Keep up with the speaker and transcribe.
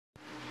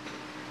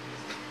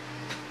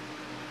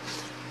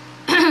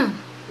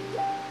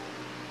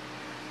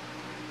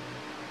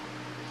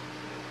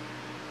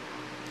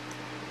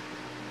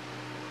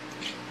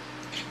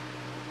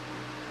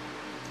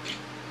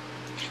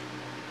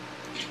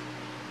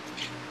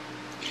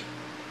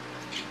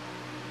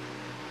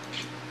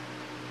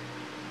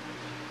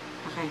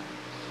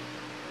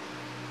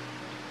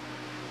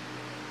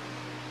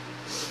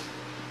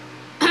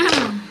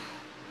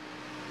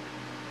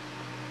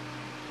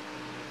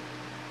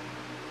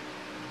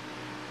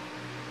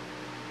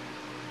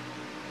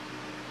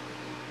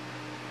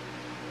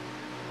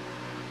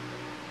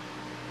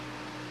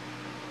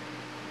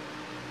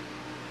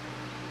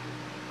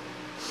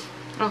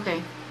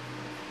Okay.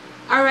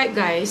 Alright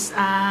guys,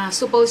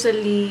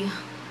 supposedly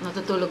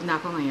natutulog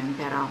na ako ngayon,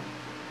 pero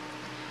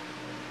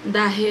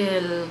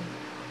dahil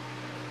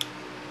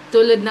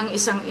tulad ng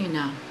isang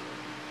ina,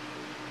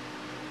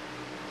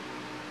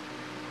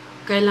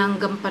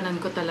 kailangan gampanan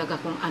ko talaga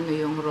kung ano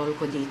yung role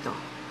ko dito.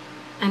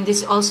 And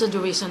this is also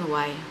the reason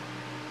why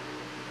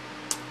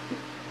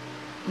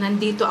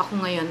nandito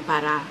ako ngayon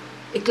para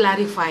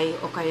i-clarify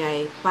o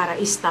kaya para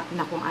i-stop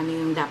na kung ano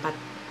yung dapat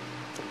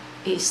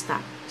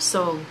i-stop.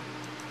 So,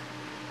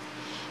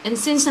 and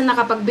since na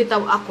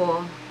nakapagbitaw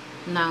ako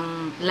ng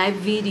live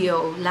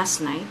video last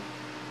night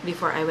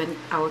before I went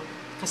out,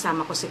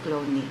 kasama ko si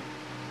Cloney,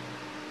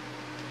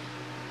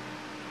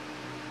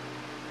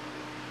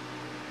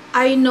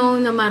 I know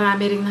na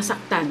marami ring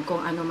nasaktan kung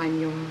ano man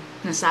yung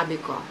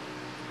nasabi ko.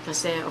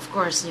 Kasi of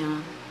course,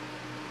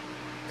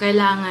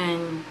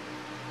 kailangan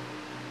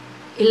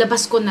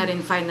ilabas ko na rin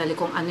finally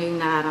kung ano yung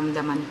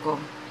nararamdaman ko.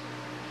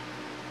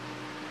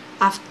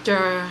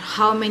 After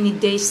how many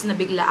days na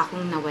bigla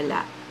akong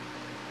nawala.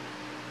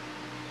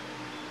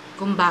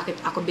 Kung bakit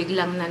ako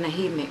biglang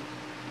nanahimik.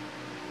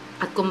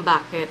 At kung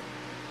bakit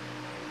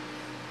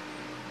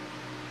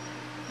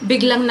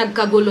biglang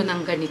nagkagulo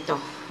ng ganito.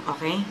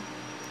 Okay?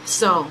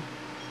 So,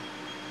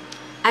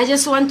 I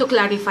just want to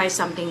clarify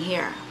something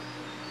here.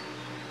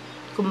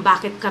 Kung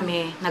bakit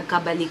kami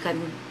nagkabalikan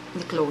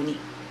ni Cloney.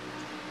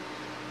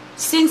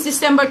 Since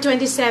December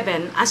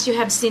 27, as you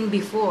have seen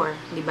before,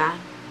 di ba?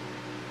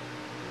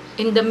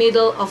 In the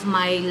middle of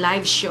my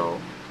live show,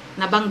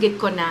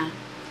 nabanggit ko na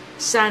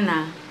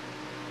sana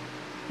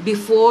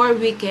before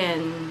we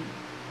can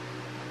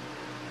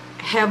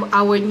have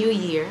our new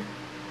year,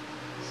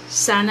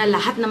 sana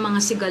lahat ng mga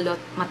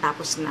sigalot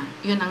matapos na.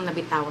 Yun ang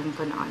nabitawan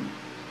ko noon.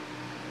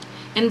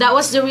 And that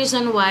was the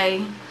reason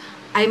why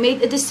I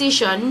made a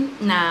decision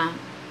na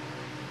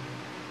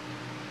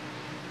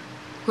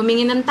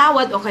humingi ng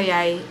tawad o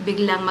kaya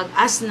biglang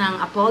mag-ask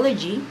ng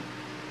apology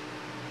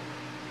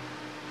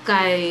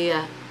kay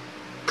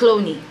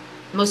Cloney,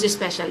 most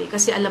especially,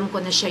 kasi alam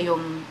ko na siya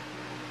yung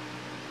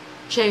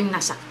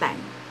nasaktan.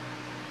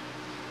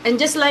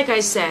 And just like I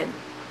said,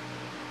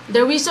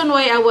 the reason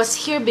why I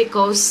was here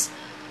because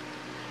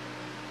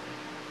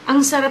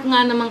ang sarap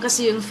nga naman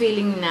kasi yung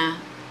feeling na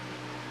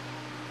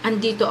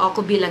andito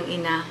ako bilang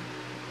ina.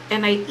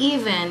 And I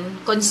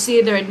even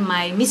considered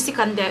my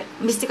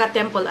Mystica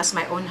Temple as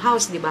my own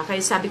house, di ba?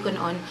 Kaya sabi ko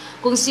noon,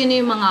 kung sino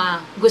yung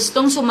mga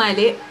gustong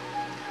sumali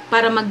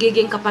para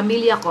magiging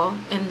kapamilya ko,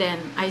 and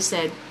then I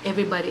said,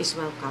 everybody is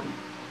welcome.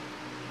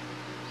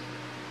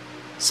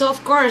 So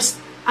of course,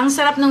 ang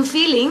sarap ng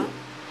feeling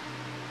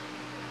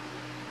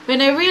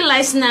when I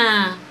realized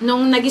na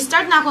nung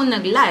nag-start na akong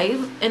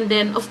nag-live, and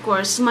then of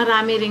course,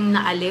 marami ring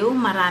naaliw,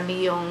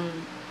 marami yung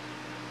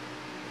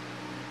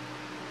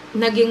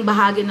naging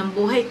bahagi ng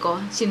buhay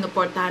ko,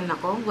 sinuportahan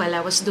ako while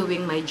I was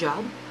doing my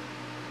job.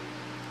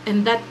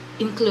 And that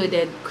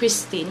included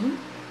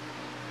Christine,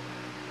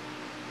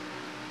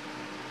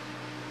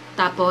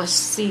 tapos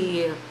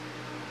si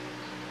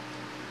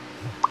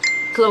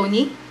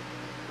Cloney,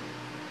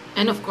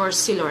 and of course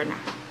si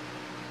Lorna.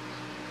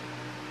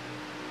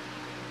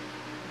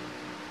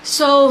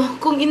 So,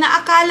 kung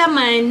inaakala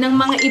man ng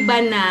mga iba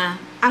na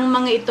ang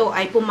mga ito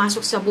ay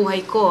pumasok sa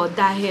buhay ko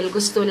dahil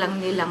gusto lang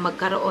nilang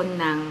magkaroon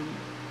ng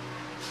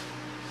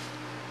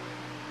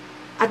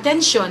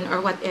attention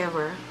or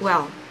whatever,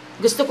 well,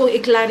 gusto kong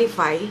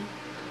i-clarify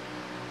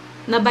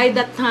na by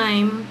that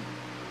time,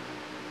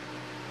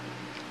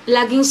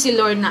 laging si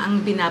Lorna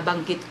ang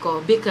binabanggit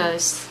ko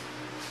because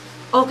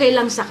okay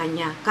lang sa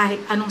kanya kahit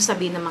anong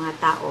sabi ng mga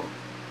tao.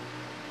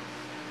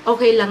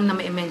 Okay lang na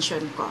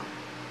ma-mention ko.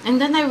 And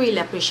then I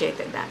really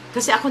appreciated that.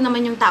 Kasi ako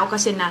naman yung tao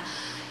kasi na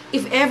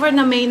if ever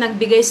na may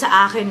nagbigay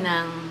sa akin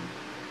ng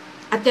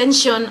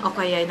attention o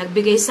kaya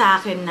nagbigay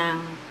sa akin ng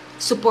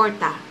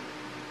suporta,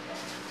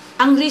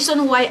 ang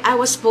reason why I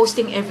was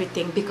posting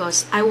everything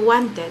because I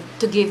wanted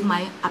to give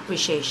my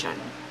appreciation.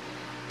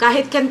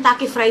 Kahit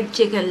Kentucky Fried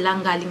Chicken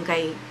lang galing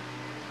kay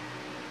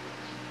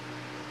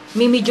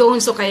Mimi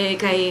Jones o kay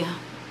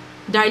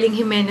Darling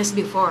Jimenez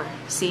before,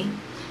 see?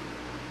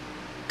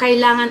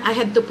 Kailangan I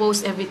had to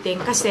post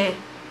everything kasi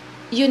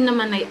yun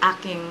naman ay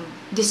aking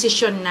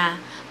decision na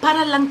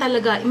para lang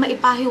talaga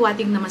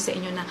maipahiwatig naman sa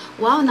inyo na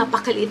wow,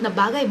 napakaliit na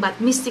bagay but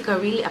Mystica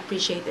really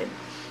appreciated.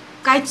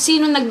 Kahit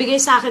sino nagbigay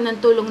sa akin ng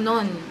tulong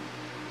nun,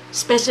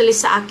 especially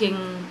sa aking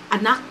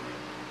anak,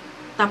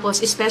 tapos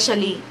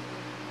especially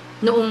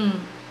noong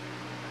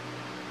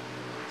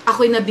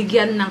ako'y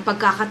nabigyan ng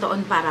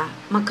pagkakataon para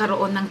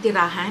magkaroon ng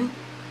tirahan.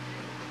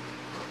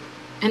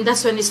 And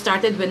that's when it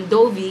started when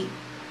Dovie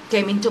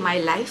came into my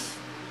life.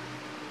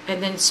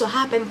 And then so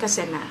happened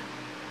kasi na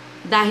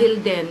dahil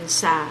din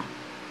sa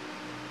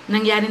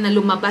nangyari na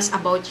lumabas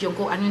about yung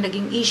kung ano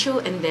naging issue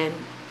and then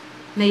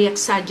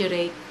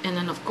na-exaggerate and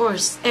then of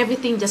course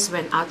everything just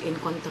went out in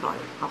control.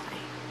 Okay.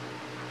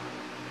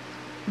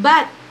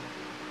 But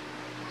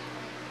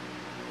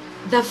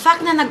the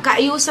fact na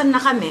nagkaayusan na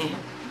kami,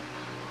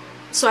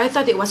 so I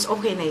thought it was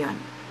okay na yon.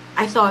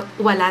 I thought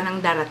wala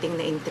nang darating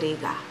na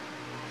intriga.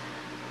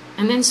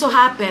 And then so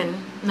happen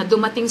na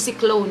dumating si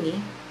Cloney.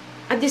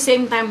 At the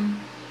same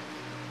time,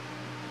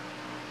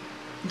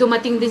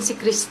 dumating din si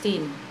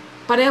Christine.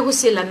 Pareho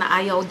sila na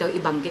ayaw daw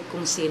ibanggit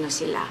kung sino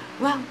sila.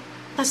 Well,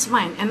 that's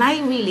fine. And I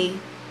really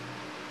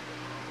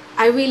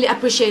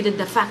appreciated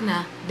the fact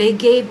na they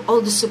gave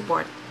all the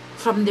support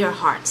from their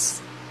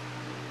hearts.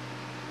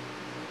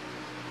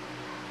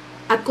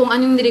 At kung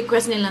anong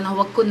ni-request nila na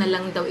huwag ko na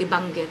lang daw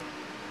ibanggit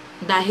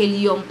dahil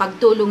yung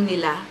pagtulong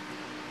nila,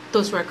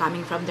 those were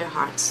coming from their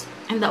hearts.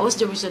 And that was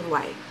the reason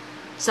why.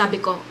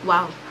 Sabi ko,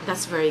 wow,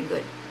 that's very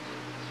good.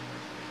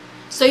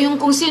 So yung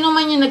kung sino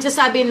man yung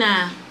nagsasabi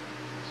na,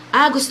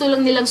 gusto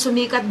lang nilang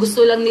sumikat,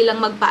 gusto lang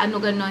nilang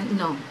magpaano ganon,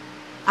 no.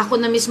 Ako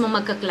na mismo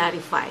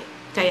magka-clarify.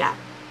 Kaya,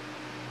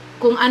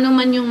 kung ano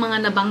man yung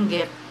mga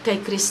nabanggit kay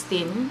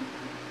Christine,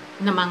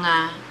 na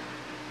mga,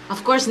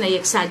 of course,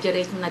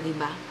 na-exaggerate na,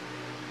 diba?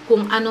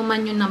 Kung ano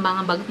man yung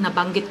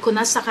nabanggit ko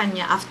na sa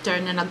kanya after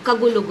na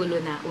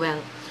nagkagulo-gulo na, well,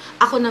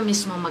 ako na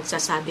mismo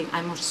magsasabing,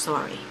 I'm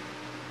sorry.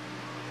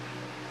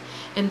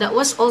 And that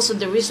was also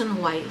the reason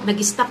why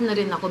nag-stop na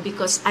rin ako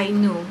because I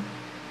knew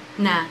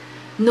na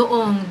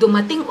noong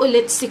dumating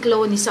ulit si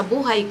Cloney sa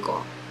buhay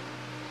ko,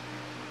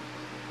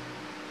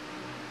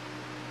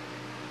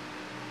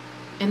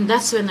 and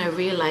that's when I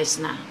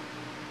realized na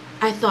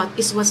I thought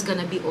it was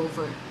gonna be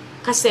over.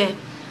 Kasi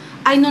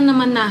I know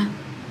naman na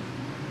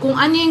kung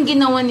ano yung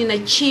ginawa ni na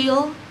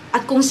Chill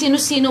at kung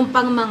sino-sinong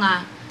pang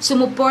mga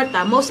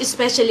sumuporta, most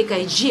especially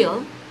kay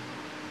Jill,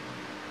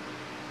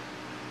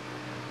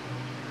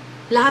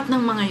 lahat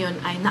ng mga yon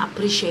ay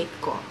na-appreciate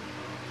ko.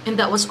 And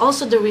that was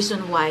also the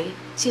reason why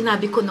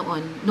sinabi ko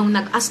noon, nung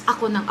nag-ask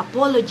ako ng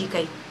apology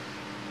kay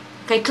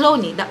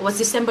Cloney, that was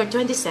December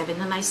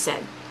 27, and I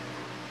said,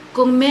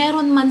 kung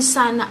meron man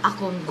sana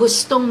akong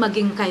gustong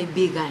maging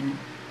kaibigan,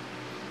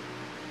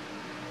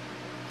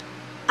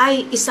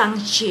 ay isang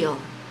Chill.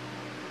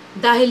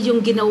 Dahil yung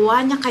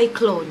ginawa niya kay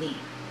Cloney,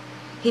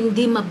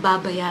 hindi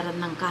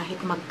mababayaran ng kahit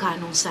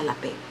magkanong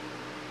salapi.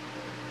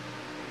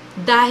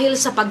 Dahil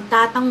sa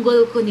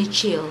pagtatanggol ko ni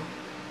Chill,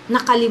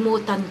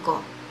 nakalimutan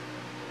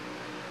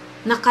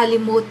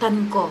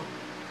ko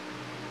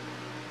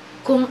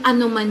kung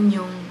ano man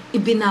yung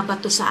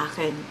ibinabato sa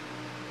akin.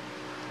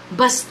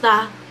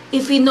 Basta,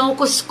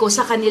 ifinokus ko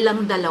sa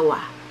kanilang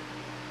dalawa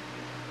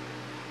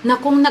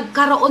na kung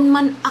nagkaroon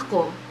man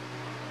ako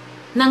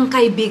ng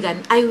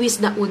kaibigan, I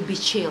wish that would be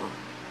Chill.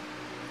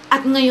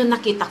 At ngayon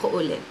nakita ko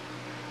ulit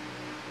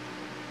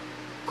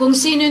kung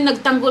sino yung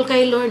nagtanggol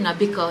kay Lorna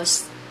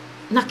because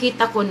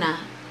nakita ko na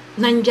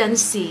nandyan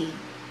si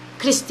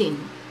Christine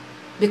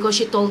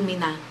because she told me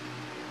na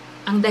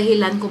ang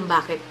dahilan kung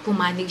bakit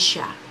pumanig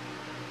siya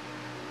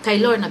kay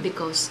Lorna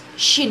because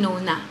she know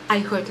na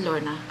I hurt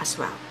Lorna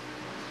as well.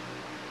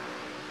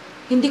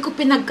 Hindi ko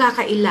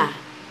pinagkakaila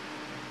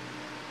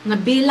na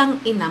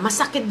bilang ina,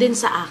 masakit din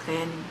sa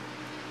akin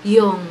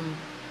yung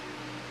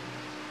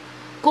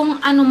kung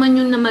ano man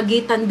yung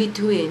namagitan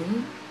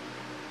between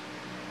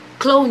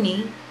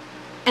Cloney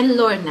and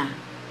Lorna.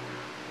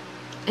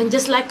 And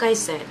just like I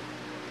said,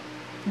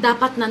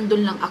 dapat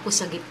nandun lang ako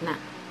sa gitna.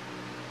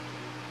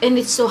 And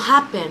it so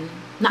happened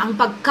na ang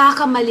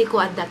pagkakamali ko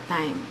at that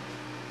time,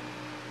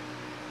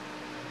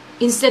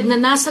 instead na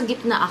nasa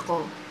gitna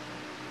ako,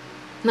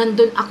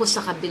 nandun ako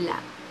sa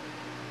kabila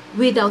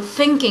without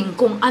thinking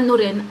kung ano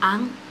rin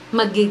ang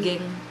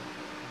magiging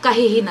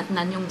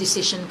kahihinatnan yung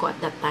decision ko at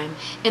that time.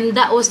 And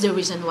that was the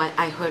reason why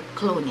I hurt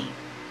Cloney.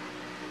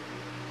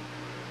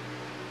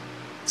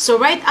 So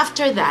right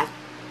after that,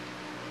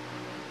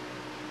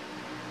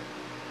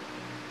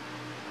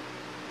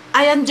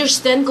 I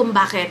understand kung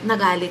bakit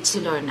nagalit si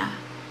Lorna.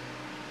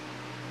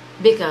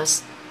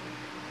 Because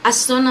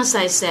as soon as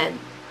I said,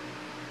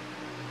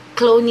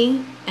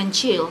 Cloney and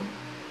Chill,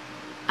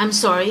 I'm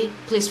sorry,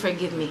 please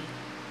forgive me.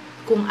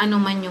 Kung ano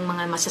man yung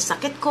mga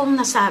masasakit kong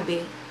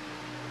nasabi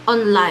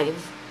on live,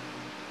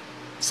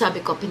 sabi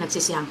ko,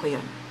 pinagsisihan ko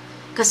yon.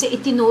 Kasi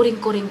itinuring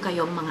ko rin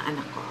kayong mga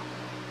anak ko.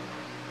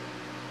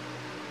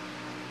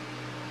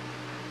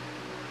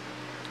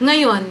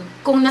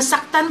 Ngayon, kung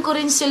nasaktan ko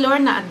rin si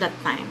Lorna at that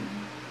time,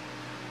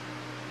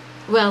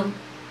 well,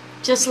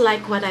 just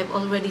like what I've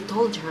already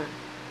told her,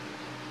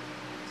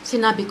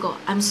 sinabi ko,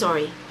 I'm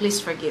sorry,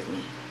 please forgive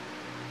me.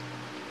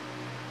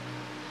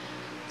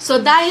 So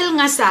dahil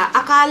nga sa,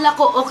 akala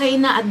ko okay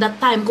na at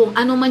that time kung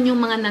ano man yung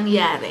mga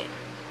nangyari,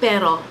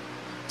 pero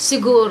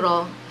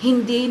siguro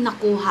hindi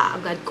nakuha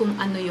agad kung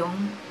ano yung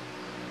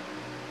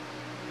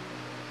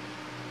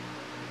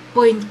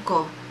point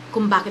ko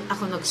kung bakit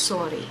ako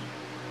nag-sorry.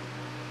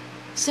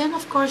 So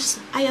of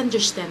course, I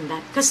understand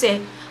that.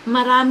 Kasi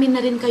marami na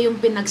rin kayong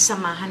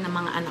pinagsamahan ng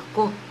mga anak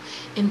ko.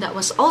 And that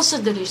was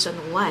also the reason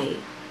why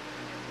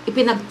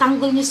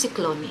ipinagtanggol niyo si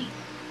Cloney.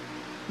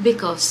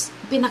 Because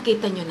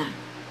pinakita niyo na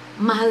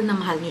mahal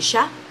niyo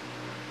siya.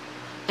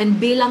 And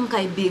bilang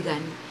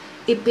kaibigan,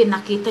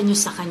 ipinakita niyo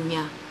sa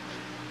kanya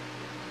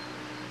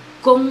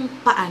kung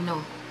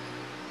paano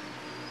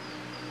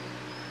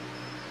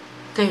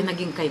kayo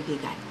naging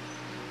kaibigan.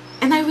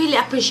 And I really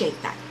appreciate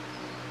that.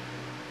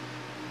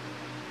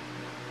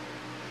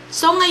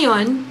 So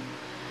ngayon,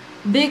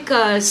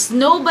 Because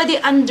nobody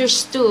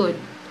understood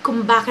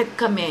kung bakit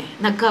kami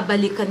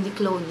nagkabalikan ni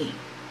Cloney.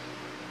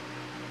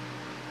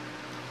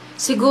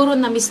 Siguro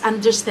na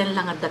misunderstand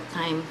lang at that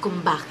time kung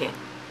bakit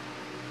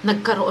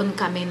nagkaroon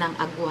kami ng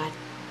agwat.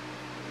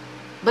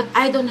 But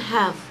I don't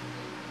have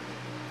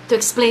to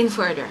explain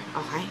further,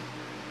 okay?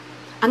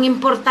 Ang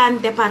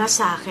importante para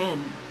sa akin,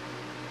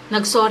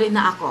 nagsorry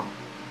na ako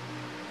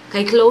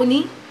kay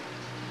Cloney,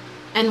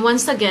 and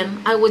once again,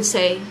 I would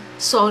say,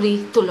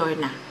 sorry to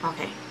Lorna,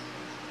 okay?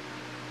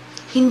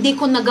 Hindi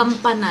ko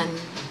nagampanan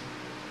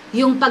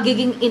yung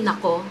pagiging ina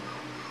ko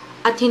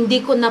at hindi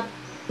ko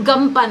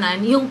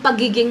nagampanan yung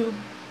pagiging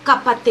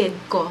kapatid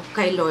ko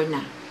kay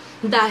Lorna.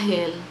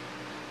 Dahil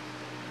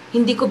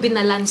hindi ko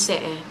binalanse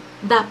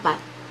Dapat,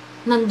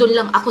 nandun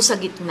lang ako sa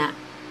gitna.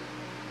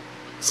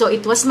 So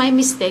it was my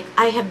mistake.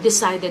 I have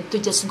decided to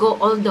just go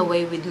all the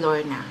way with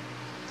Lorna.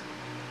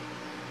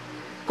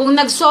 Kung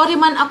nagsorry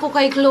man ako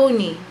kay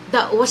Cloney,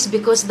 that was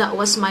because that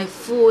was my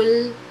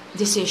full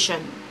decision.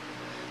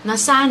 Na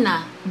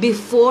sana,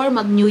 before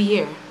mag-New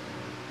Year,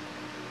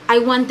 I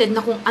wanted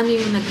na kung ano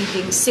yung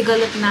nagiging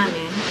sigalot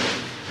namin,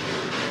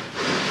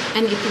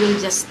 and it will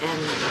just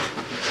end.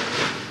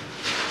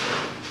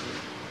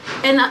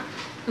 And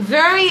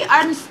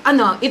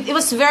it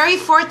was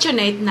very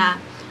fortunate na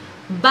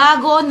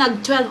bago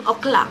nag-12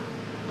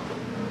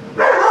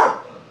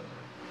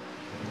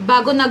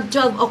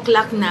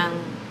 o'clock ng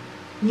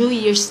New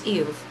Year's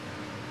Eve,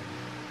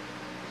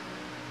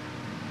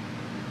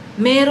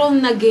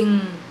 merong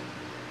naging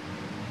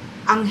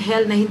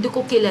anghel na hindi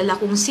ko kilala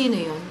kung sino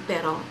yun,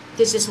 pero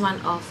this is one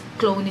of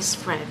Cloney's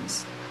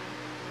friends.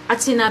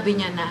 At sinabi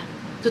niya na,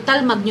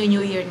 total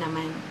mag-New Year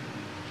naman.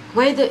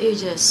 Why don't you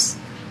just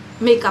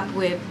make up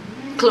with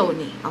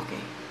Cloney?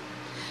 Okay.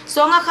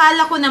 So, ang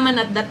akala ko naman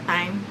at that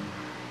time,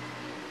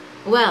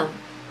 well,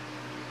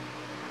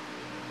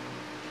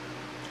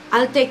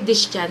 I'll take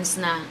this chance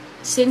na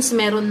since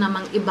meron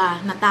namang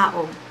iba na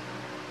tao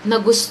na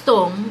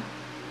gustong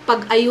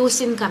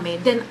pag-ayusin kami,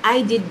 then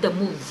I did the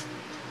move.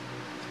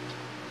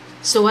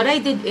 So what I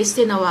did is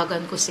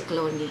tinawagan ko si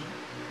Cloney.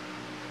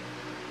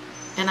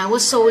 And I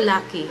was so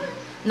lucky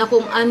na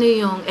kung ano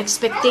yung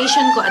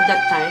expectation ko at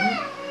that time,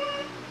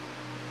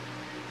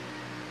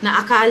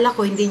 na akala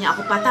ko hindi niya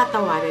ako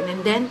patatawarin,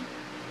 and then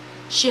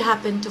she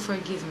happened to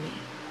forgive me.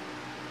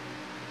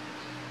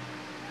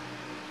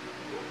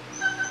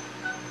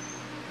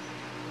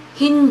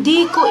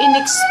 Hindi ko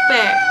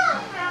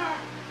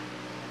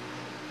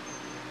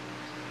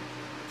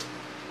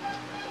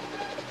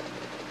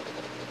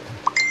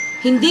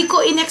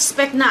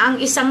in-expect na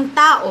ang isang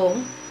tao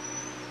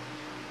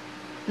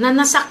na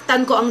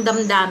nasaktan ko ang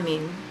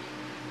damdamin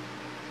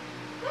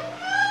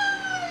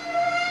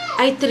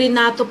ay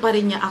trinato pa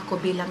rin niya ako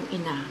bilang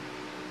ina.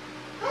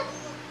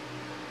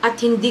 At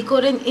hindi ko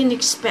rin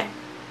in-expect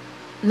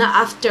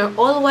na after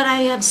all what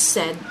I have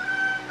said,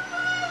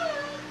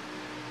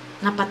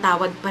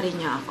 napatawad pa rin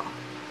niya ako.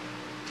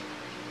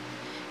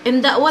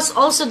 And that was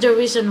also the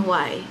reason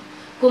why,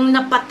 kung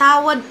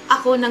napatawad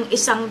ako ng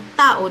isang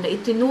tao na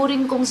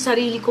itinuring kong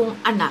sarili kong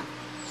anak,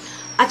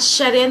 at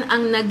siya rin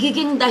ang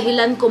nagiging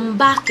dahilan kung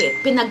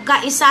bakit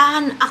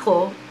pinagkaisahan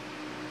ako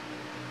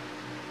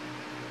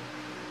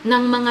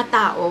ng mga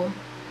tao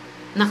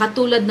na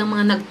katulad ng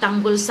mga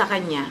nagtanggol sa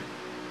kanya,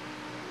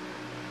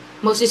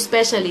 most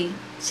especially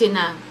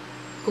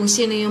kung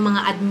sino yung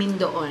mga admin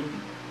doon.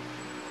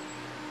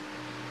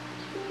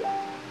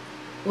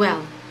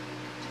 Well,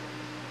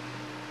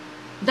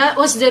 that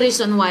was the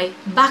reason why,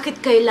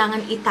 bakit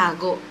kailangan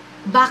itago?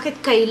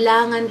 Bakit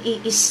kailangan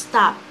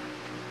i-stop?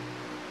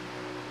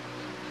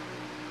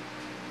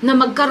 Na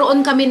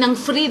magkaroon kami ng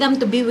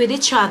freedom to be with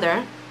each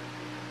other,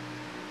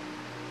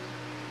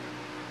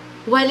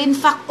 while in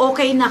fact,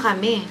 okay na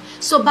kami.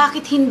 So,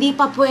 bakit hindi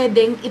pa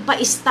pwedeng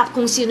ipa-stop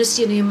kung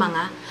sino-sino yung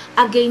mga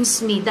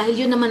against me?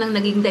 Dahil yun naman ang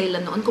naging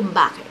dahilan noon kung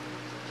bakit.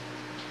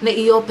 Na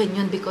i-open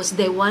yun because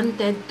they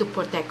wanted to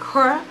protect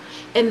her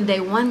and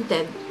they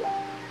wanted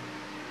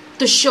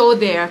to show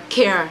their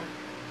care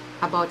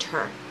about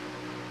her.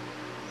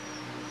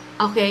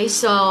 Okay,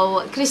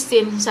 so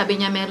Christine, sabi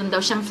niya meron daw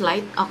siyang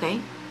flight.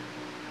 Okay.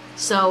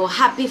 So,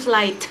 happy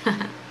flight.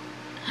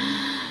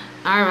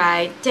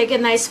 Alright, take a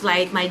nice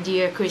flight, my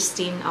dear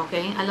Christine.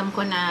 Okay, alam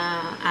ko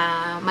na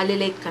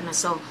malilate ka na.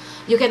 So,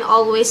 you can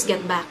always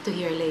get back to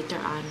here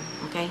later on.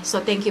 Okay, so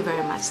thank you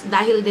very much.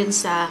 Dahil din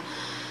sa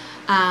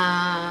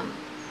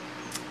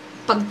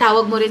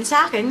pagtawag mo rin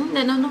sa akin,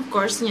 then of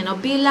course,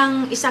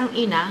 bilang isang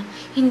ina,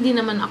 hindi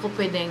naman ako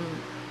pwedeng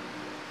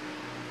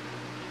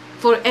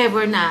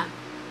forever na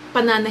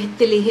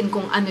pananatilihin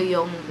kung ano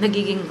yung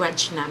nagiging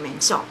grudge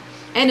namin. So,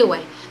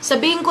 anyway,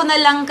 sabihin ko na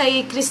lang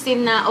kay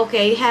Christine na,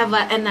 okay, have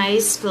a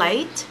nice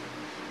flight,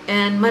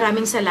 and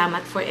maraming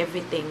salamat for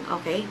everything,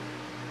 okay?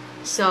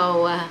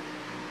 So,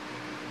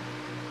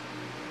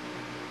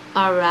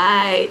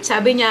 alright,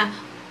 sabi niya,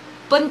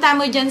 punta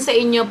mo dyan sa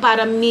inyo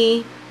para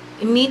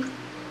meet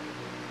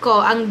ko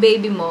ang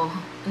baby mo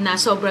na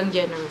sobrang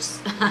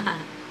generous.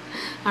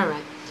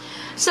 Alright.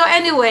 So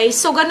anyway,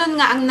 so ganun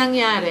nga ang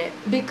nangyari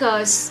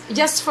because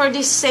just for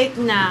this sake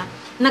na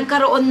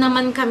nagkaroon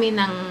naman kami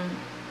ng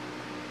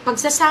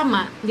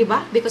pagsasama, di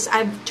ba? Because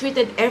I've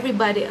treated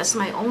everybody as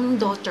my own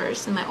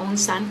daughters, my own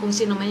son, kung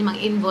sino man yung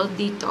mga involved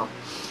dito.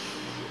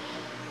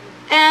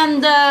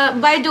 And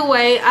by the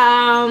way,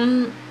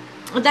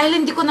 dahil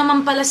hindi ko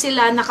naman pala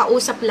sila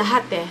nakausap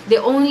lahat eh. The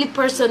only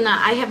person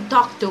na I have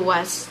talked to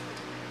was,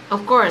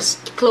 of course,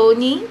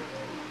 Cloney,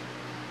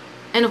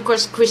 and of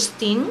course,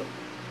 Christine,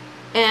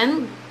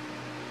 and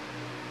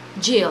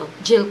Jill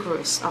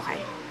Cruz.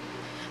 Okay.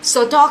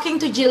 So, talking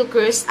to Jill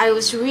Cruz, I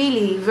was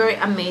really very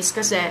amazed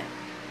kasi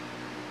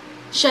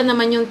siya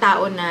naman yung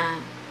tao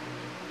na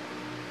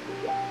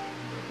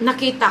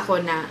nakita ko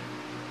na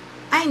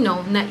I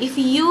know na if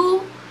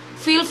you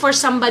feel for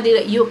somebody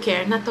that you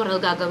care,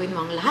 natural gagawin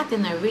mo ang lahat,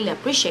 and I really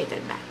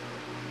appreciated that.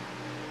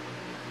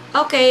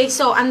 Okay,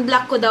 so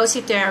unblock ko daw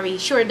si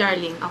Terry. Sure,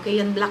 darling. Okay,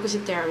 unblock ko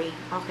si Terry.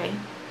 Okay.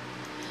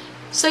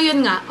 So,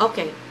 yun nga.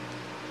 Okay.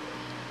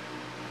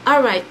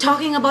 Alright,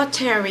 talking about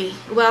Terry.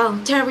 Well,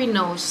 Terry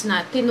knows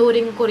na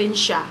tinuring ko rin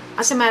siya.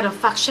 As a matter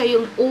of fact, siya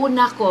yung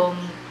una kong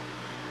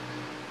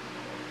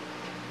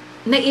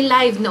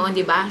na-live noon,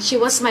 di ba? She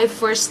was my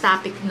first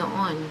topic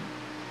noon.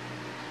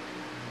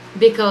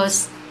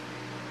 Because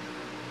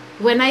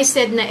when I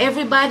said na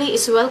everybody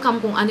is welcome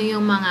kung ano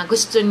yung mga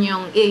gusto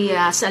nyong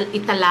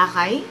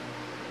italakay,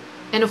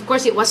 and of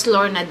course, it was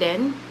Lorna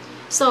then.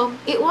 So,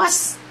 it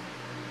was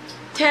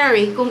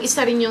Terry, kung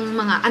isa rin yung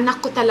mga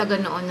anak ko talaga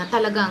noon na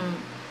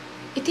talagang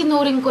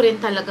itinuring ko rin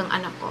talagang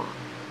anak ko.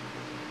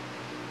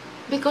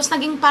 Because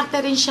naging parte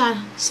rin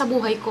siya sa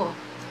buhay ko.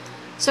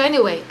 So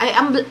anyway, I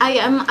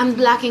am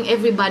unblocking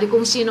everybody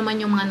kung sino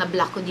man yung mga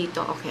na-block ko dito,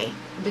 okay?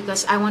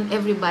 Because I want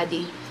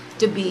everybody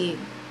to be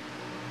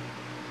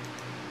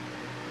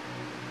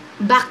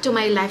back to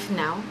my life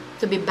now,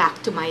 to be back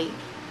to my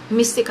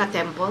Mystica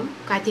Temple,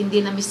 kahit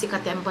hindi na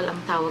Mystica Temple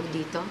ang tawag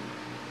dito.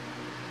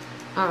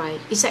 Alright,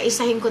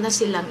 isa-isahin ko na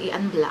silang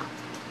i-unblock.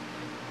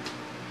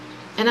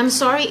 And I'm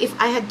sorry if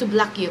I had to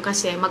block you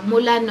kasi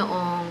magmula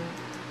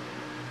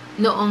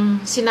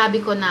noong sinabi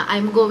ko na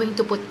I'm going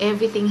to put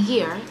everything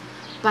here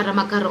para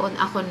magkaroon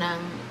ako ng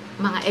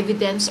mga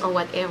evidence or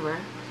whatever,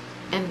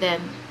 and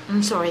then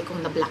I'm sorry kung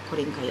na-block ko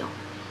rin kayo.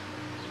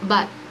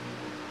 But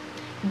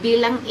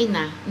bilang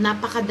ina,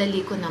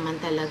 napakadali ko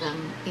naman talagang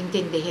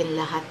intindihin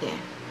lahat eh.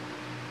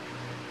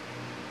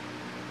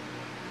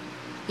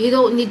 You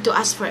don't need to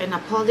ask for an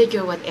apology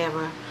or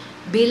whatever.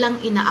 Bilang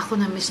ina, ako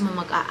na mismo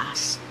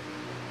mag-a-ask.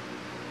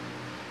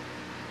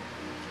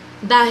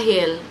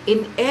 Dahil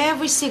in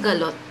every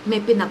sigalot, may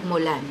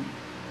pinagmulan.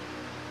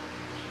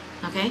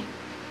 Okay?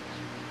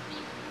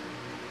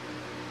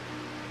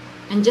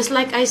 And just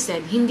like I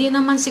said, hindi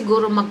naman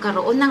siguro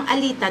magkaroon ng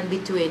alitan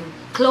between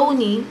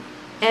Cloney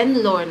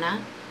and Lorna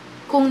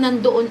kung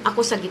nandoon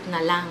ako sa gitna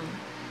lang.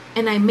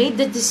 And I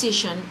made the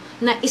decision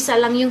na isa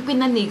lang yung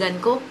pinanigan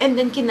ko and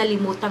then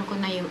kinalimutan ko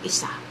na yung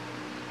isa.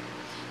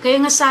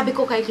 Kaya nga sabi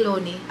ko kay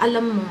Cloney,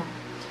 alam mo,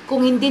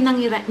 kung hindi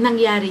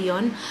nangyari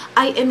yon,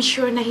 I am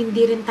sure na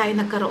hindi rin tayo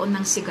nagkaroon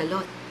ng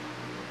sigalot.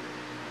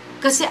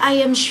 Kasi I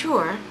am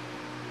sure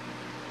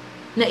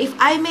na if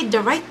I made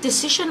the right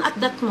decision at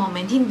that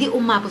moment, hindi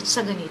umabot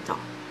sa ganito.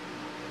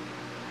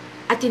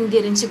 At hindi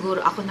rin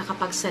siguro ako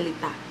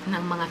nakapagsalita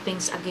ng mga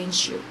things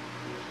against you.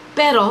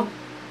 Pero,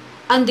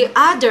 on the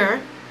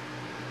other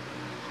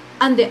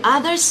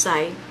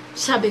side,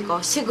 sabi ko,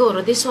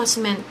 siguro this was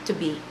meant to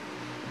be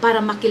para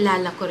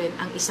makilala ko rin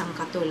ang isang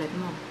katulad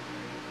mo.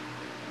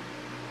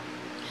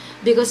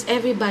 Because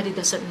everybody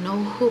doesn't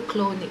know who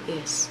Cloney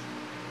is.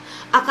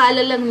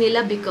 Akala lang nila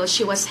because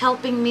she was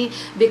helping me,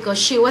 because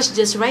she was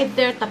just right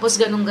there,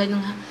 tapos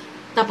ganun-ganun.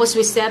 Tapos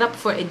we set up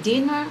for a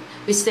dinner,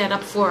 we set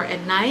up for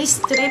a nice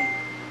trip.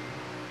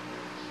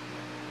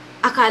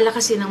 Akala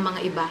kasi ng mga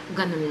iba,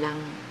 ganun lang.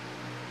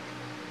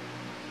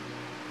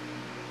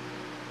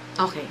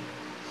 Okay.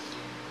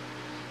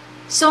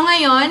 So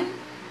ngayon,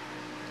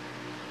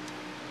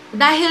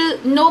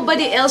 dahil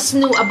nobody else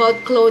knew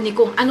about Cloney,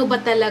 kung ano ba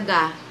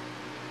talaga,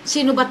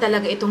 sino ba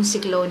talaga itong si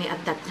Cloney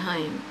at that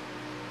time?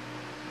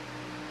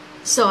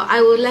 So, I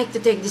would like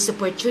to take this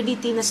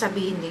opportunity na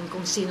sabihin din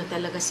kung sino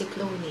talaga si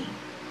Cloney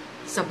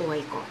sa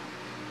buhay ko.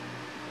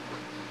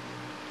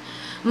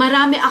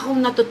 Marami akong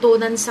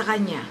natutunan sa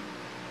kanya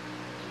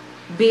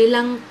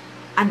bilang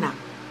anak.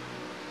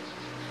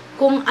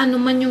 Kung ano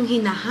man yung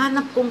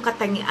hinahanap kong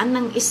katangian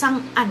ng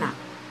isang anak,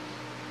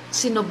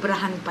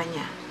 sinobrahan pa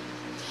niya.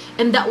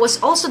 And that was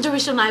also the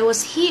reason I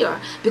was here,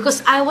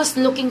 because I was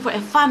looking for a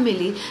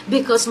family,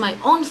 because my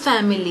own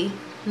family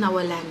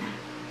nawala na.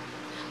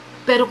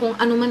 Pero kung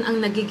ano man ang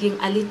nagiging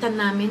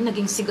alitan namin,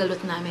 naging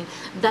sigalot namin,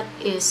 that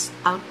is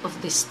out of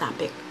this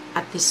topic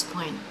at this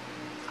point.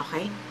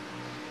 Okay?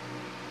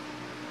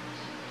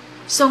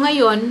 So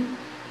ngayon,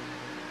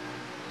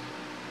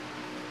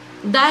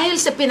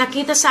 dahil sa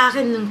pinakita sa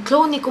akin ng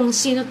Cloney kung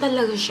sino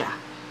talaga siya,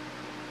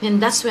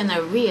 and that's when I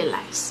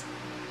realized,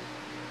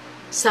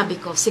 sabi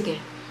ko, sige,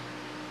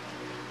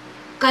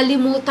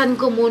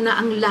 kalimutan ko muna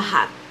ang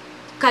lahat.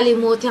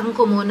 Kalimutan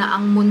ko muna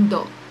ang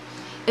mundo.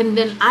 And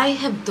then I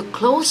have to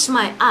close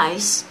my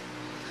eyes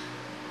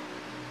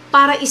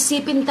para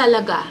isipin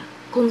talaga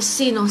kung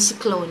sino si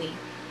Cloney.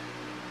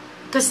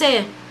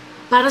 Kasi,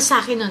 para sa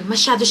akin nun,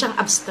 masyado siyang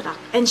abstract.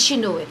 And she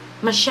knew it.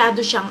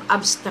 Masyado siyang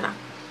abstract.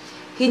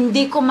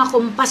 Hindi ko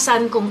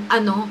makumpasan kung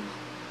ano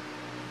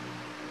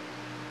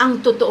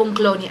ang totoong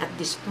Cloney at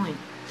this point.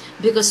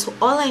 Because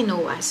all I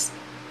know was,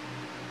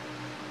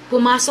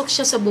 pumasok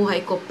siya sa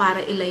buhay ko para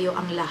ilayo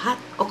ang lahat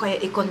o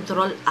kaya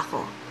i-control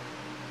ako.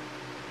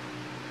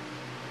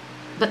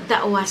 But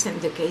that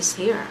wasn't the case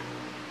here.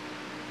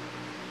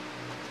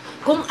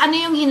 Kung ano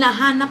yung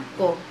hinahanap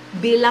ko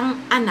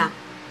bilang anak,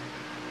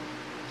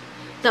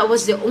 that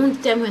was the only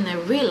time when I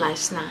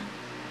realized na,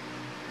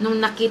 nung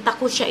nakita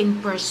ko siya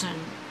in person,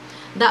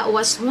 that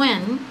was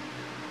when,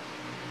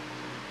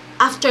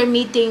 after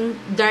meeting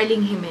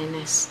Darling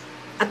Jimenez,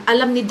 at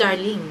alam ni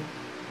Darling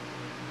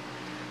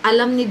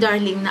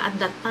na at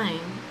that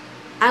time,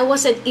 I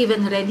wasn't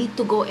even ready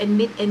to go and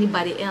meet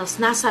anybody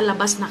else. Nasa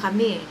labas na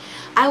kami.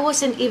 I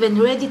wasn't even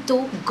ready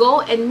to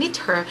go and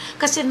meet her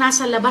kasi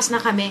nasa labas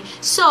na kami.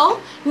 So,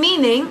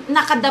 meaning,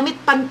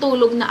 nakadamit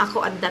pantulog na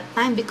ako at that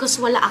time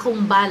because wala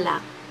akong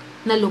balak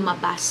na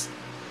lumabas.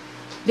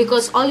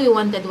 Because all we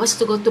wanted was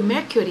to go to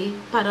Mercury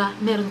para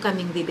meron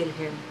kaming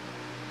bibilhin.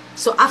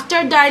 So,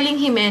 after Darling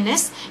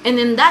Jimenez,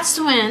 and then that's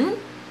when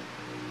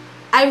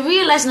I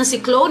realized na si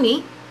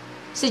Cloney,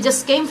 she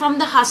just came from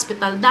the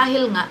hospital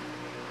dahil nga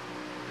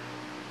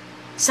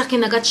sa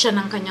kinagat siya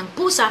ng kanyang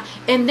pusa,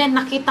 and then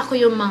nakita ko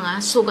yung mga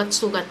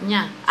sugat-sugat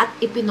niya at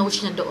ipinost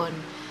niya doon.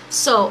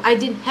 So, I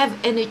didn't have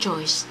any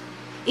choice.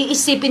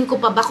 Iisipin ko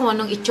pa ba kung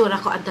anong itsura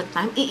ko at that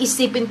time?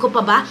 Iisipin ko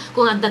pa ba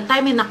kung at that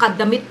time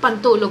nakadamit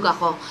pantulog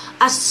ako?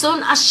 As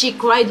soon as she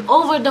cried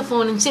over the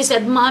phone and she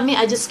said, "Mommy,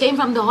 I just came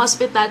from the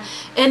hospital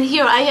and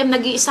here I am,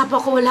 nag-iisa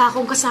po ako, wala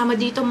akong kasama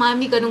dito,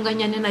 Mommy," ganun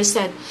ganyan. And I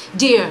said,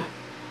 "Dear,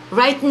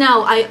 right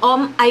now I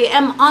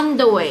am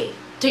on the way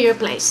to your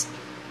place.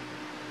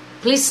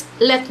 Please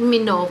let me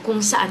know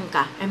kung saan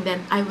ka." And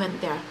then I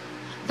went there.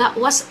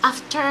 That was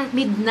after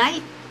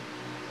midnight.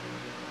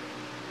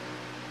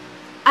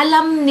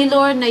 Alam ni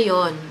Lorna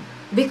yon.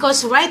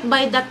 Because right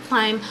by that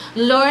time,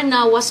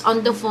 Lorna was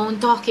on the phone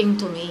talking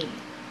to me.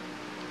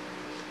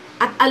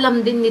 At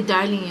alam din ni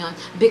Darling yon.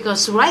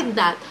 Because right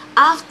that,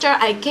 after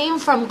I came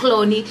from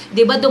Cloney,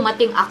 di ba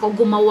dumating ako,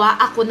 gumawa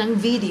ako ng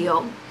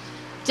video,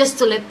 just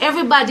to let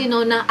everybody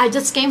know na I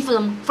just came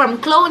from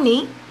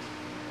Cloney,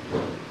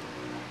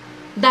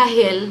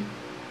 dahil,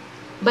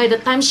 by the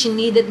time she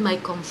needed my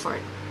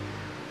comfort.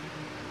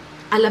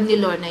 Alam ni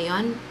Lorna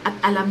yon at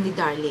alam ni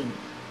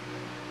Darling.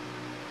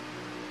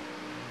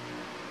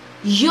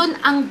 Yun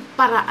ang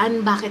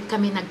paraan bakit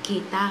kami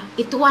nagkita.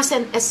 It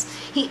wasn't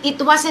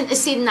a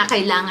scene na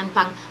kailangan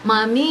pang,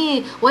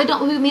 "Mommy, why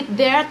don't we meet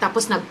there?"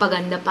 Tapos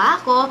nagpaganda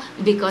pa ako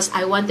because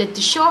I wanted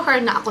to show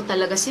her na ako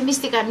talaga si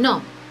Mystica.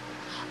 No.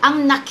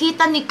 Ang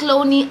nakita ni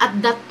Cloney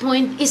at that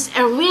point is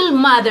a real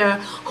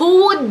mother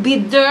who would be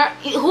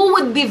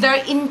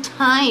there in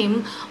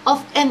time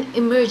of an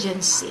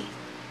emergency.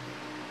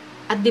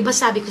 At 'di ba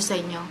sabi ko sa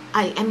inyo,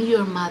 I am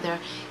your mother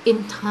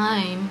in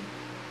time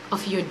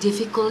of your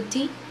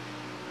difficulty,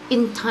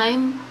 in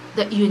time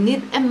that you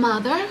need a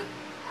mother,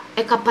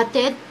 a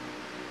kapatid,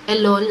 a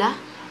lola,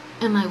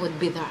 and I would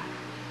be there.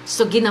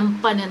 So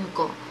ginampanan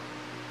ko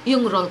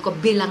yung role ko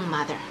bilang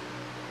mother.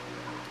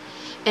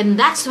 And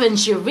that's when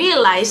she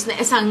realized na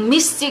isang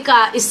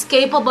Mystica is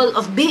capable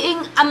of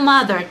being a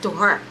mother to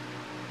her.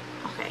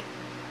 Okay.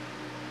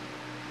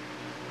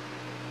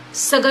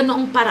 Sa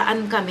ganoong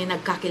paraan kami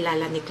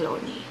nagkakilala ni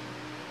Cloney.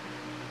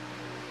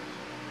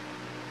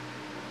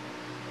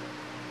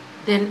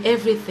 Then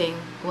everything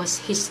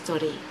was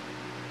history.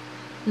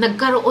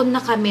 Nagkaroon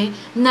na kami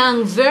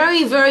ng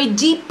very, very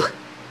deep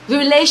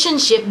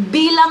relationship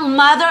bilang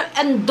mother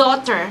and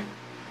daughter,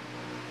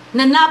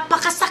 na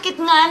napakasakit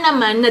nga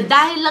naman na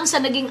dahil lang sa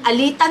naging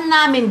alitan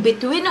namin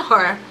between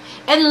her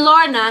and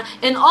Lorna,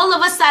 and all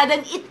of a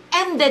sudden, it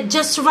ended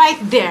just right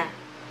there.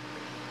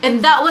 And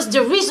that was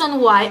the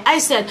reason why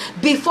I said,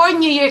 before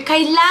New Year,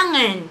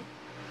 kailangan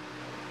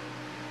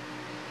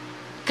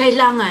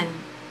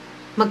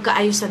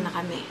magkaayusan na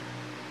kami.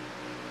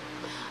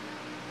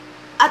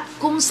 At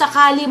kung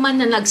sakali man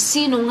na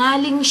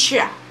nagsinungaling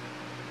siya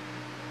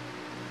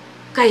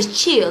kay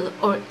Jill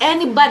or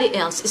anybody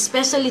else,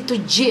 especially to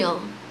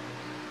Jill,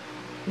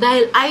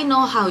 dahil I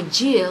know how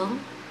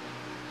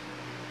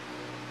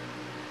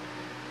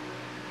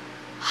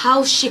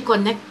she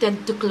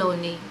connected to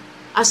Cloney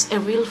as a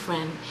real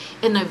friend,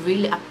 and I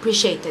really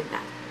appreciated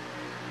that.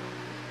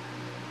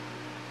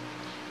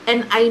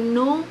 And I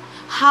know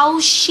how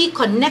she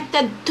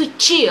connected to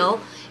Jill,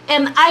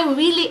 and I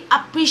really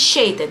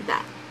appreciated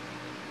that.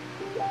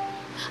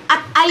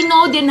 At I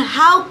know din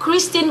how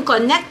Christine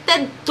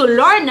connected to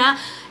Lorna,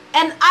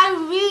 and I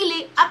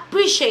really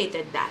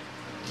appreciated that.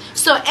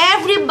 So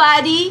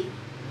everybody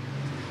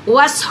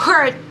was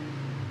hurt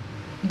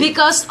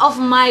because of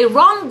my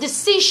wrong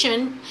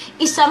decision,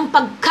 isang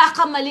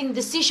pagkakamaling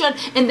decision,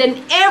 and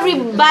then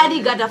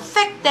everybody got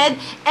affected,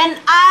 and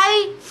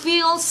I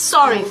feel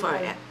sorry for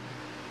it.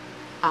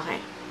 Okay.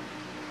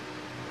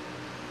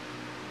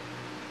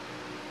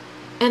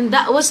 And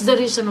that was the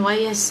reason why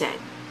I said,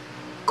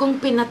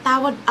 kung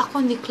pinatawad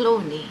ako ni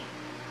Cloney,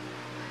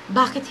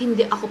 bakit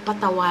hindi ako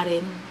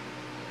patawarin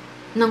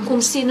ng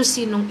kung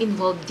sino-sinong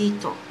involved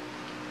dito?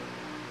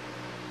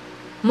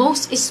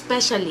 Most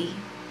especially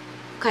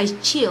kay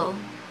Chill,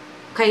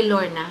 kay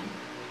Lorna,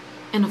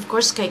 and of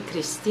course kay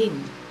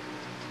Christine.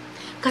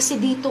 Kasi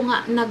dito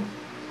nga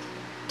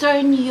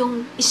nag-turn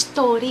yung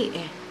story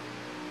eh.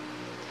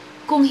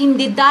 Kung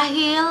hindi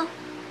dahil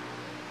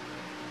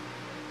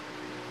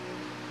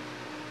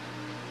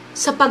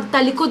sa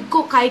pagtalikod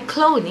ko kay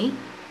Cloney,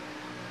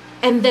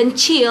 and then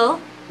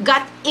Chill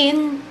got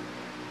in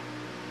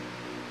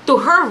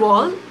to her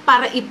role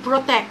para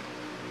i-protect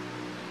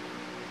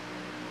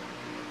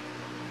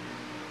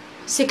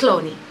si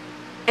Cloney,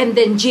 and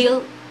then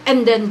Jill,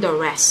 and then the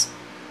rest.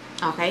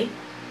 Okay?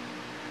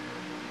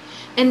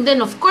 And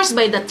then of course,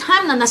 by the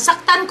time na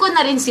nasaktan ko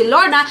na rin si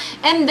Lorna,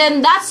 and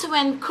then that's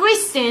when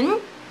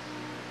Christine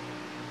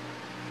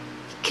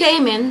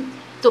came in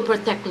to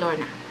protect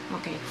Lorna.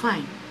 Okay,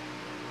 fine.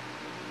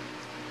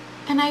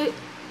 And I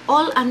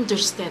all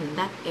understand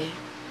that eh.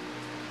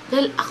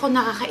 Dahil ako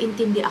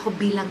nakakaintindi ako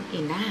bilang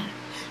ina.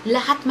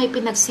 Lahat may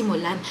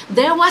pinagsimulan.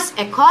 There was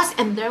a cause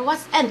and there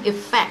was an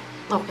effect.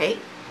 Okay?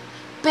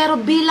 Pero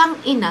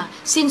bilang ina,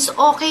 since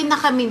okay na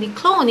kami ni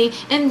Cloney,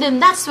 and then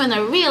that's when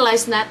I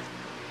realized that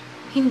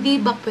hindi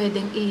ba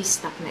pwedeng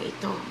i-stop na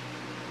ito?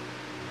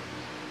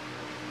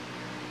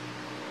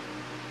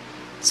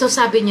 So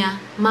sabi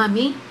niya,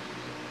 Mommy,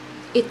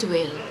 it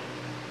will.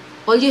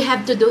 All you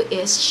have to do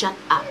is shut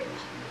up.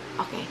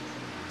 Okay.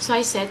 So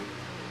I said,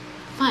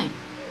 fine.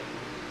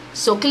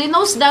 So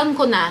close down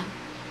ko na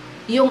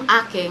yung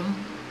aking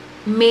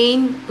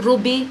main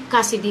Ruby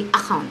Cassidy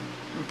account.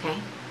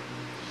 Okay?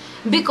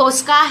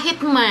 Because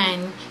kahit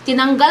man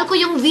tinanggal ko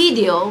yung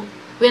video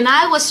when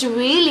I was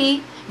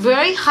really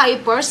very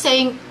hyper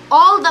saying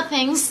all the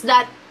things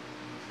that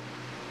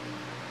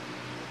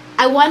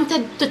I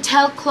wanted to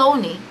tell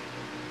Cloney,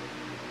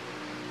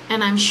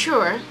 and I'm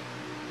sure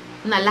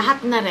na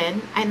lahat na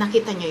rin ay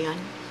nakita nyo yun.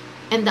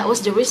 And that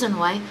was the reason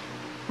why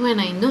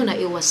when I knew na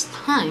it was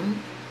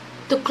time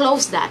to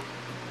close that,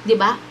 di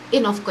ba?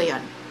 Enough ko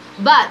yun.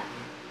 But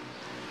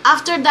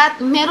after that,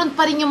 meron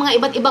pa rin yung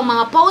mga iba't ibang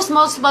mga post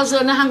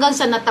na hanggang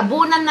sa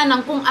natabunan na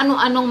ng kung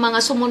ano-anong mga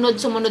sumunod.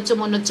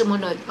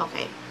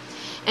 Okay.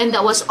 And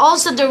that was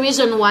also the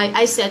reason why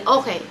I said,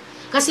 okay,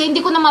 kasi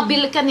hindi ko na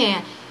mabilikan eh.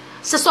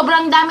 Sa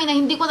sobrang dami na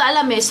hindi ko na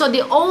alam eh. So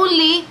the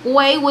only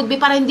way would be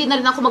para hindi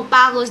na rin ako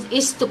magpagos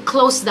is to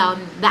close down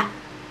that.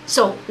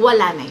 So,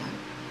 wala na yun.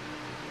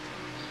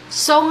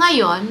 So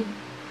ngayon,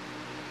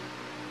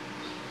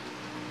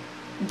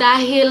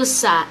 dahil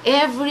sa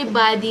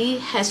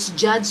everybody has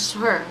judged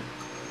her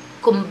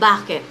kung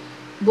bakit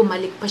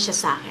bumalik pa siya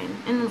sa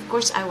akin. And of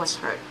course, I was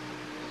hurt.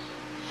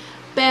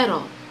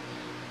 Pero,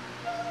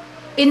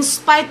 in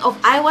spite of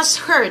I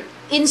was hurt,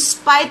 in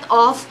spite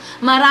of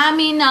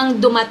marami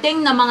nang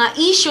dumating na mga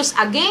issues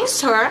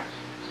against her,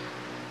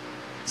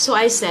 so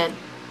I said,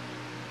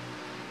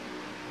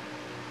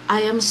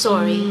 I am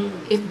sorry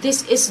if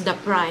this is the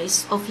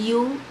price of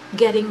you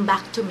getting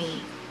back to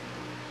me.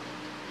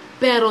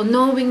 Pero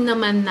knowing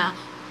naman na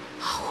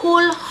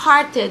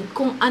wholehearted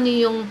kung ano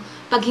yung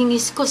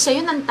paghingis ko sa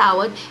iyo ng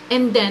tawad,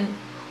 and then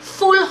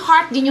full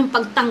heart din yung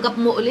pagtanggap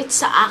mo ulit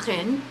sa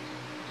akin,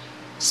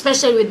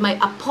 especially with my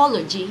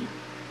apology.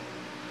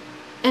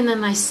 And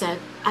then I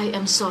said, I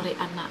am sorry,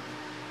 anak.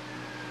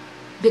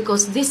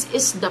 Because this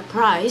is the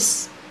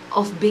price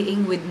of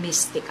being with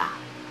Mystica.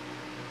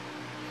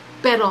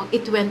 Pero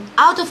it went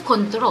out of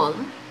control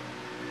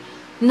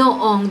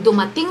noong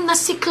dumating na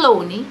si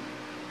Cloney.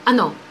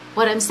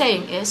 What I'm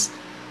saying is,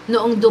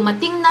 noong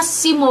dumating na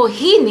si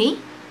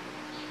Mohini,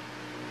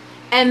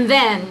 and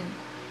then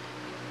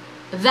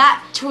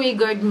that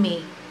triggered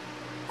me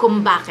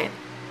kung bakit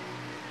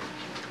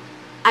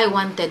I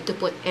wanted to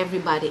put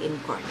everybody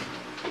in court.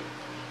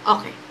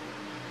 Okay.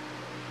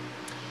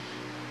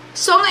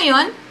 So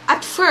ngayon,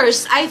 at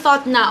first, I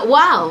thought na,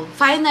 wow,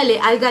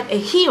 finally, I got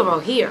a hero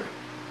here.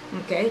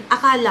 Okay?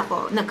 Akala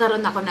ko,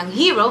 nagkaroon ako ng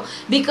hero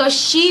because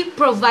she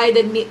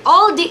provided me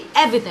all the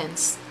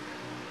evidence.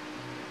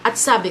 At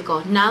sabi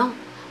ko, now,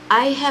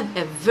 I have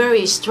a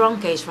very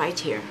strong case right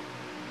here.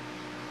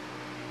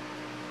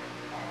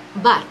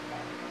 But,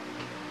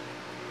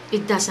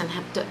 it doesn't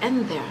have to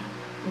end there.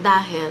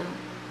 Dahil,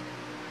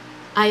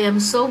 I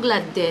am so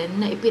glad din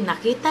na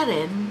ipinakita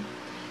rin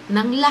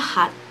ng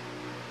lahat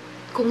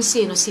kung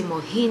sino si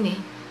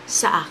Mohini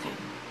sa akin.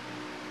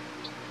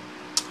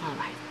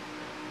 Alright.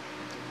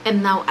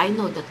 And now I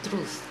know the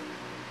truth.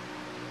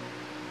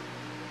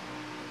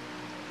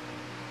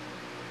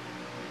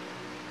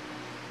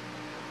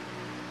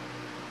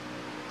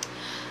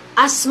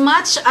 As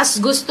much as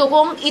gusto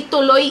kong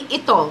ituloy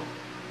ito,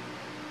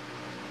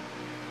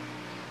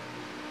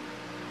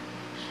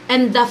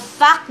 and the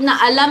fact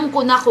na alam ko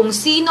na kung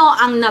sino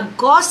ang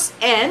nag-cause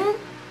and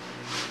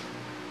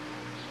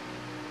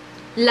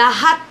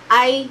lahat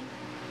ay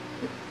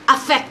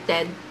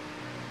affected,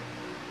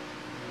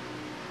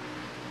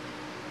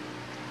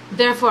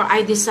 therefore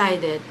I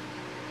decided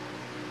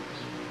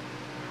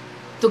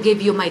to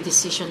give you my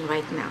decision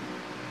right now.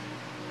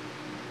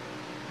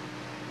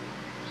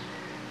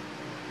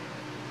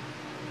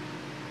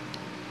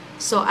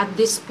 So at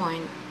this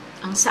point,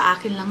 ang sa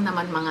akin lang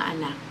naman mga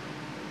anak,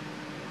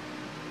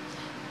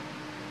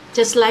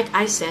 just like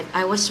I said,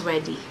 I was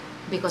ready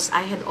because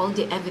I had all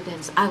the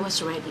evidence. I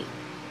was ready.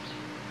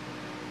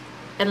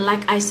 And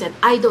like I said,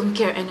 I don't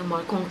care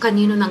anymore kung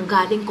kanino nang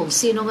galing, kung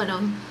sino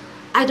ganon.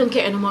 I don't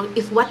care anymore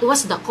if what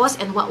was the cause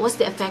and what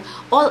was the effect.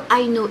 All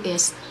I know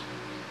is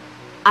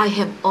I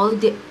have all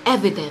the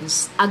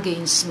evidence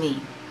against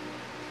me.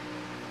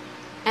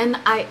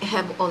 And I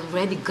have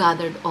already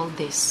gathered all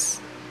this.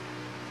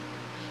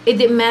 It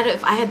didn't matter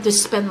if I had to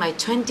spend my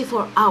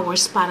 24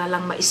 hours para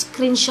lang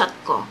ma-screenshot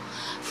ko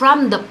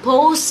from the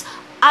post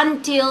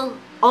until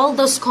all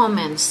those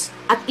comments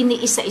at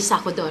iniisa-isa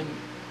ko doon.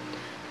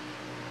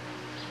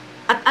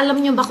 At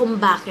alam niyo ba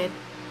kung bakit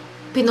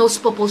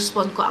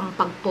postpone ko ang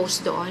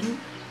pag-post doon?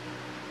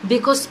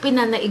 Because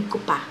pinanaig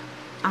ko pa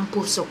ang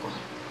puso ko.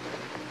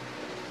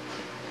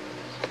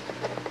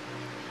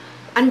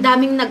 Ang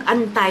daming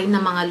nag-antay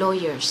na mga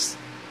lawyers.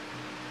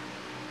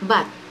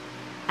 But,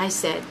 I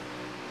said,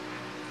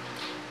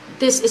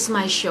 this is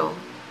my show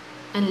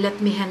and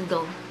let me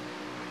handle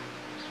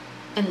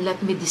and let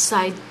me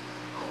decide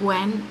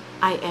when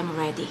I am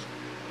ready.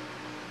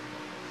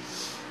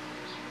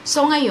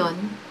 So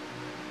ngayon,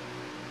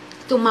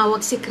 tumawag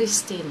si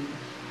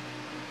Christine.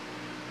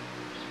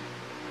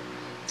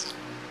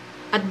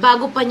 At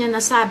bago pa niya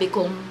nasabi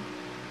kung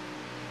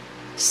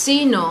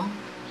sino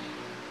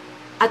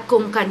at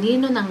kung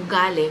kanino nang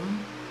galing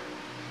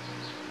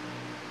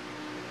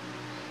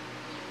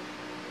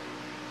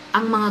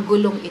ang mga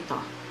gulong ito,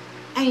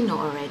 I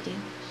know already.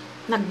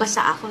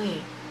 Nagbasa ako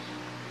eh.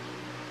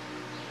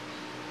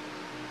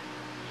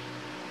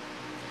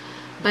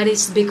 But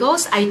it's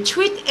because I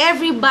treat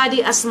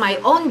everybody as my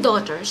own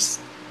daughters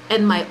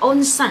and my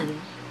own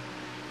son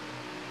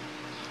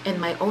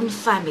and my own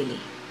family.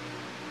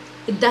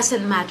 It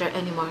doesn't matter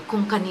anymore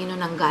kung kanino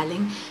nang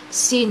galing,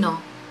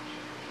 sino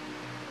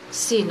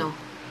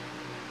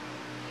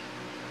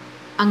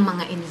ang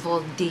mga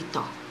involved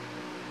dito.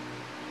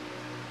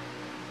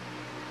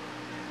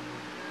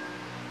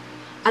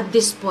 At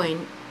this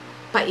point,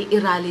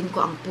 paiiralin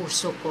ko ang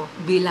puso ko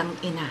bilang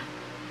ina.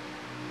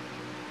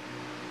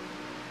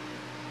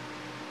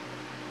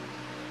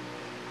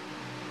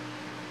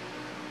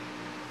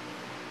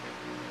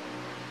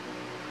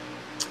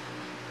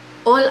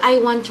 All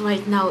I want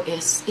right now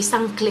is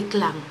isang click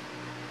lang.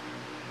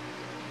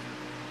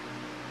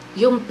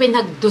 Yung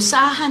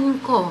pinagdusahan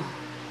ko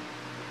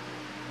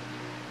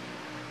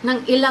ng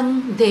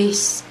ilang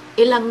days,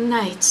 ilang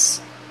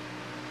nights,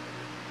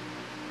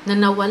 na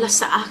nawala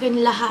sa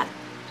akin lahat,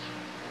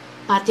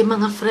 pati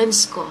mga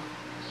friends ko.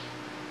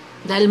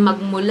 Dahil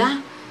magmula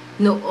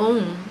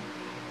noong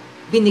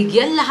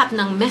binigyan lahat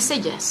ng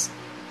messages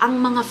ang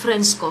mga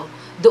friends ko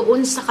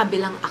doon sa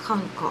kabilang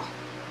account ko,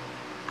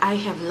 I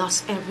have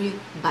lost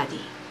everybody.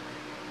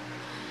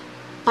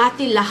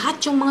 Pati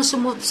lahat yung mga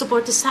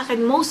sumusuporta sa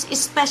akin, most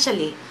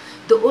especially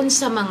doon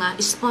sa mga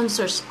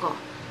sponsors ko,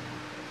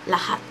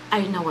 lahat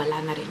ay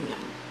nawala na rin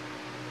yun.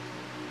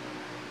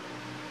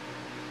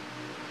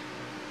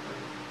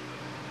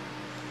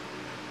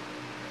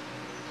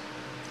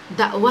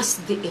 That was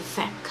the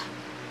effect.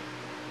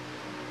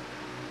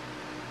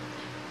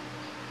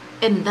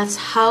 And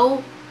that's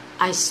how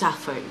I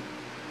suffered.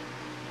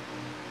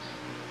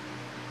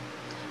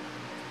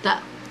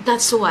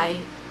 That's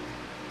why,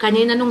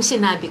 kanina nung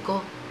sinabi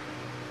ko,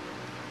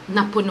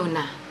 napuno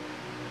na.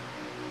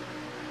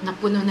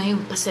 Napuno na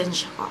yung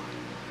pasensya ko.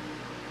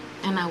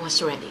 And I was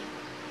ready.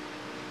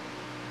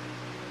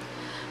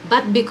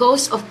 But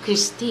because of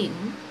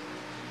Christine,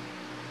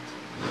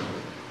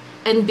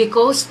 and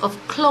because of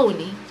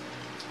Cloney,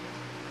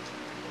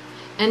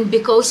 and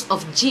because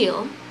of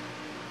Jill,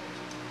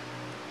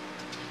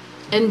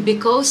 and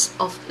because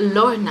of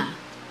Lorna,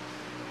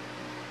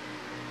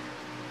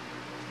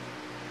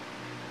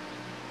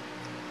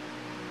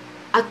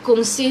 at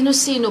kung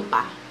sino-sino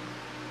pa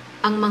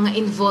ang mga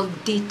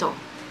involved dito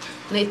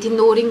na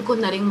itinuring ko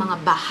na rin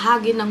mga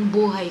bahagi ng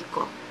buhay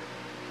ko,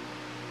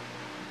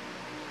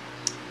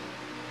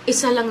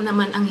 isa lang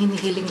naman ang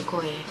hinihiling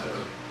ko eh.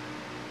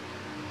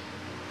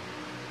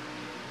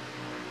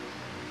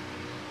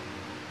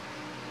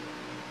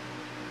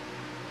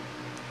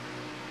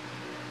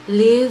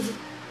 Leave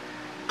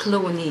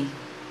Cloney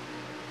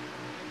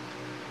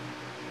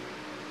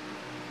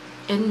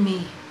and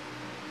me.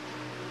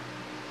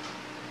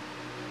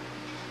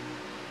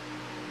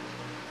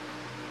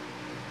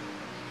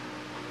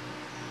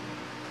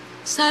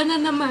 Sana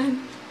naman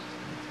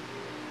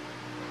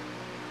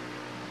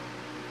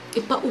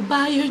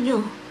ipaubayo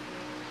nyo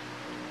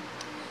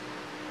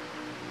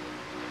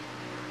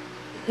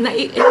na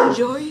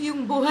i-enjoy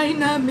yung buhay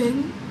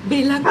namin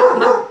bilang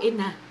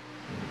mag-ina.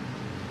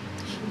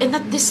 And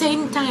at the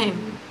same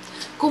time,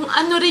 kung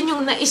ano rin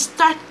yung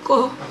na-start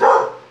ko,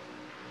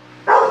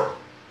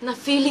 na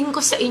feeling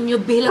ko sa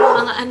inyo bilang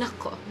mga anak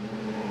ko,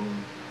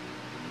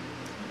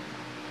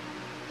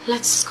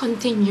 let's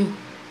continue.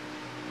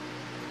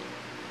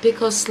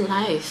 Because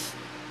life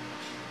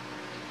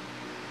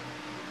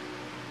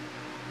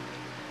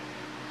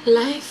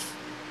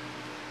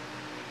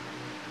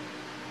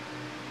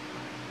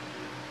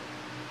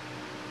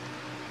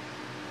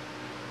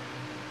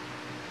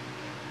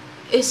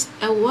is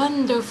a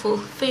wonderful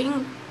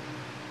thing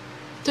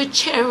to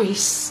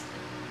cherish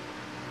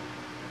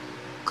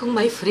kung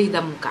may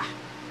freedom ka.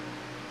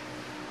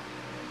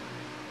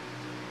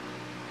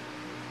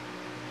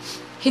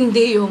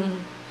 Hindi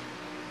yung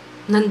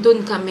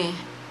nandun kami,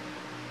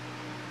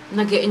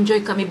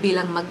 nag-enjoy kami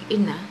bilang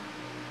mag-ina,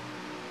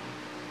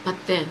 but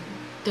then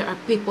there are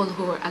people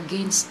who are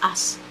against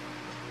us.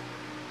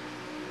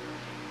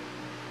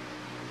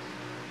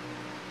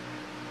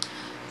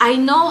 I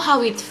know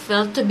how it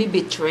felt to be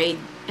betrayed,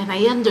 and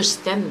I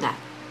understand that.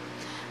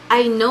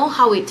 I know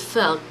how it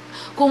felt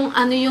kung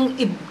ano yung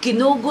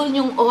ginugol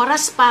yung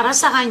oras para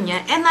sa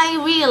kanya, and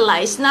I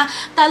realized na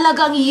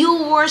talagang you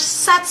were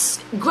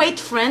such great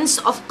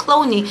friends of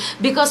Cloney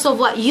because of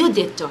what you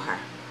did to her.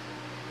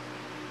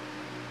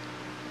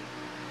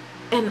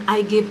 And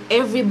I give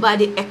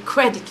everybody a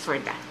credit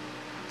for that.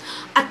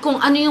 At kung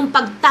ano yung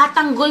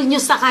pagtatanggol nyo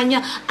sa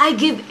kanya, I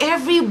give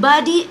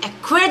everybody a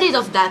credit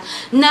of that,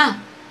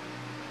 na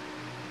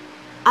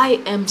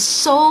I am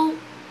so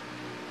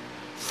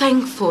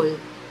thankful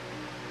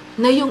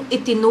na yung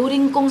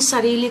itinuring kong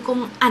sarili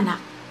kong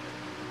anak,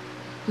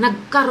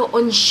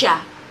 nagkaroon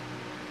siya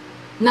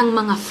ng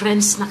mga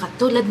friends na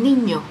katulad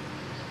ninyo,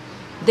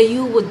 that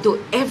you would do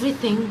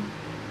everything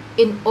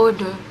in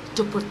order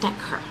to protect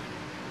her.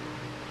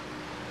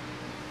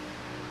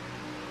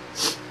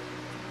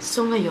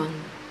 So ngayon,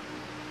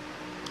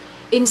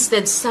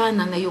 instead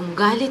sana na yung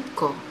galit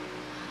ko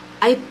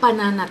ay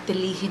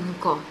pananatilihin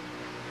ko.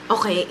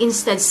 Okay,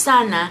 instead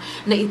sana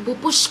na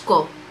ipupush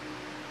ko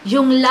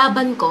yung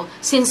laban ko,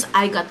 since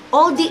I got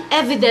all the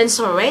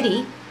evidence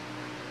already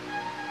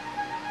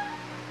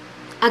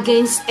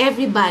against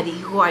everybody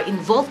who are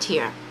involved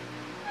here.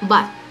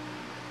 But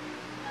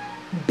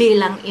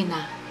bilang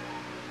ina,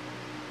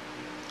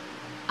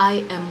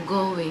 I am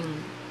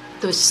going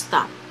to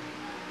stop.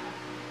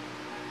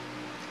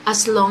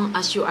 As long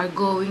as you are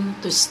going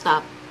to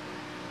stop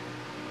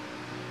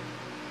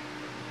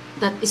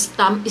that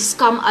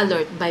scam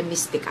alert by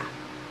Mystica.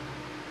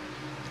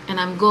 And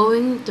I'm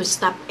going to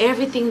stop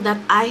everything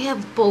that I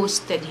have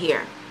posted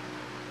here,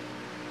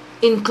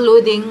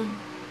 including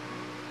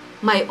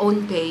my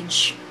own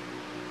page,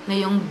 na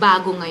yung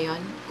bago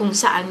ngayon, kung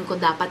saan ko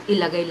dapat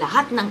ilagay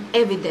lahat ng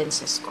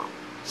evidences ko.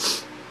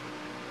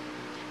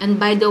 And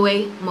by the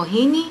way,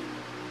 Mohini,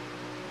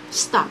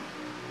 stop.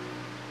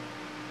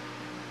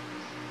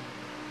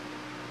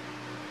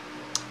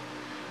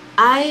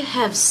 I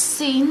have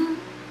seen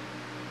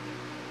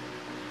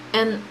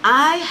and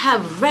I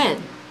have read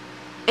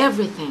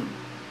everything.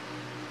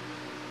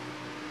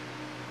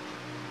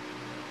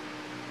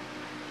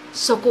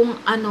 So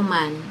kung ano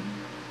man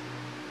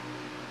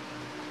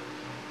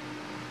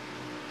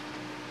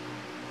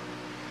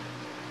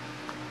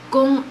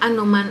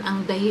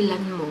ang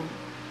dahilan mo,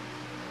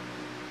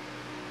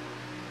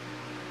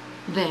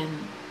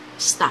 then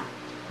stop.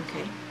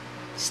 Okay?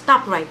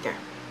 Stop right there.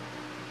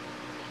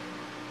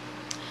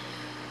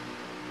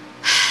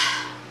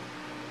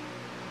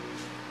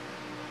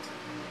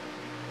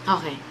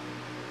 Okay.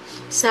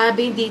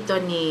 Sabi dito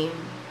ni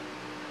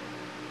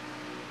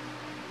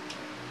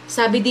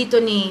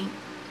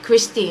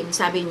Christine,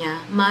 sabi niya,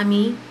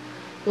 Mami,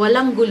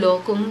 walang gulo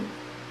kung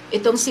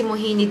itong si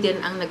Mohini din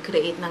ang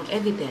nag-create ng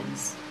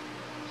evidence.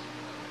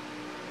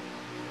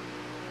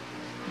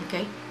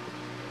 Okay?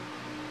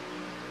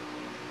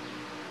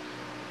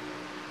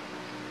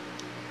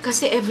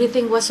 Kasi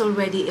everything was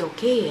already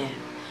okay.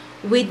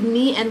 With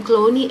me and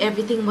Cloney,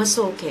 everything was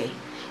okay.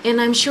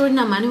 And I'm sure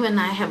naman when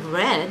I have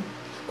read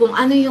kung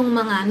ano yung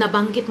mga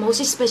nabanggit, most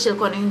special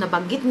kung ano yung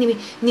nabanggit ni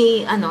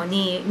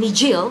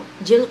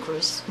Jill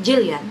Cruz,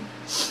 Jillian.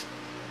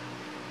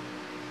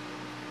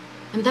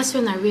 And that's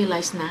when I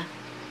realized na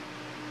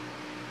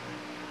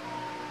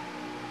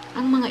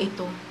ang mga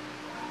ito,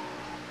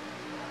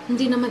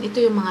 hindi naman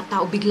ito yung mga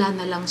tao bigla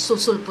na lang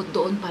susulpot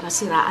doon para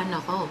siraan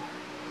ako.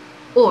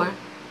 Or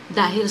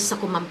dahil sa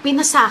kumampi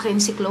na sa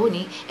akin si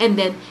Cloney, and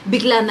then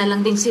bigla na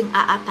lang din siyang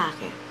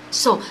aatake.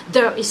 So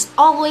there is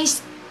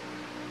always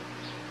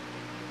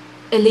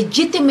a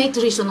legitimate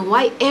reason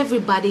why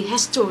everybody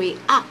has to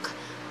react.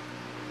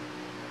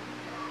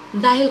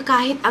 Dahil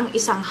kahit ang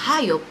isang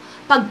hayop,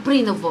 pag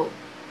pre-novoke,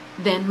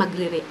 then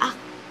magre-react.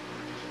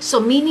 So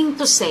meaning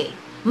to say,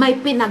 may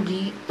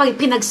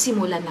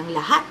pinagsimulan ng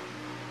lahat.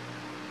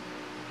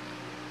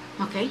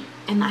 Okay?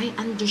 And I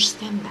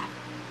understand that.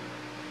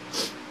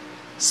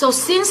 So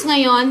since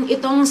ngayon,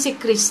 itong si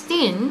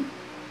Christine,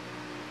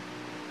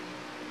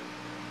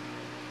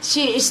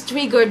 she is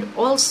triggered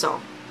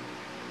also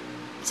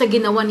sa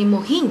ginawa ni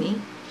Mohini,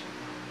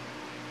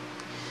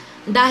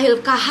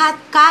 dahil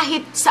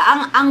kahit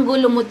saang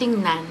anggulo mo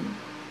tingnan,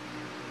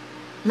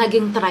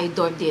 naging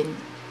traidor din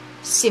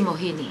si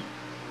Mohini.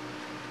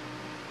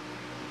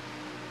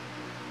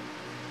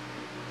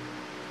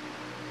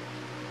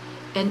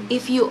 And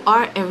if you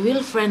are a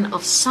real friend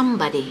of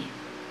somebody,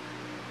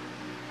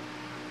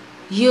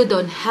 you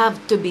don't have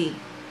to be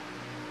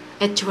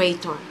a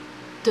traitor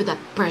to that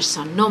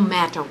person no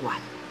matter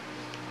what.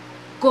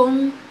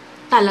 Kung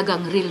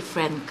talagang real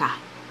friend ka.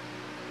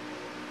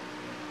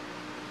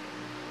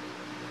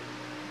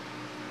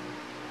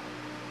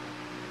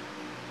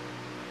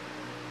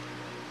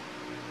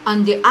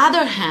 On the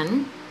other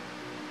hand,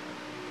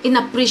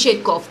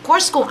 in-appreciate ko, of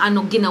course, kung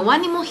ano ginawa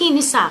ni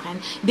Mohini sa akin,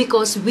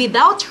 because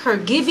without her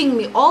giving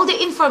me all the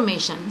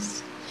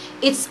informations,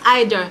 it's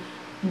either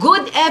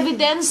good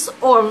evidence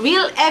or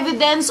real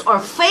evidence or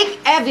fake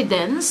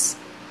evidence.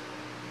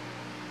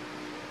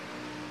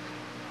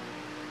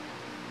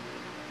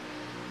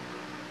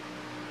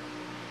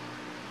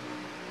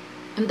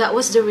 And that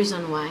was the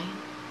reason why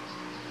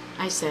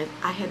I said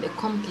I had a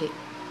complete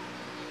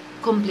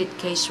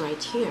case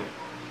right here.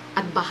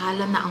 At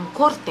bahala na ang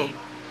korte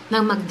na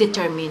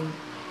mag-determine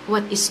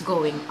what is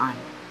going on.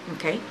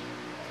 Okay?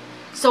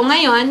 So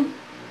ngayon,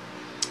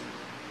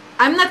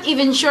 I'm not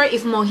even sure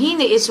if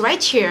Mohini is right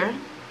here,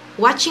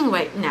 watching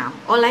right now.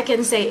 All I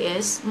can say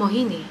is,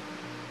 Mohini,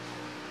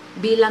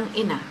 bilang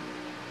ina,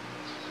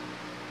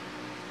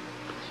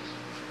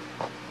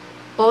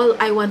 all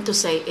I want to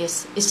say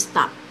is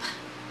stop.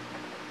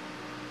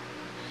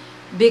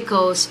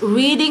 Because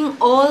reading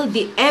all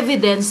the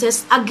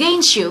evidences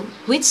against you,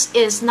 which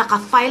is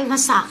naka-file na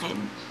sa akin,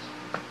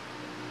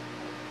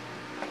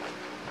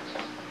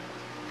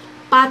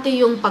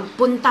 pati yung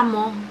pagpunta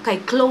mo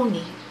kay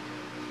Cloney,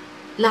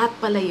 lahat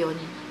pala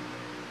yun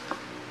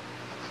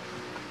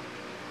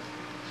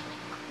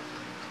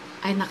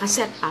ay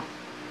naka-set up.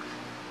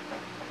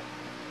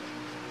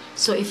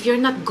 So if you're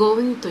not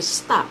going to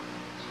stop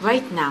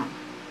right now,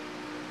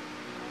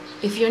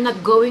 if you're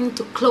not going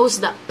to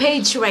close the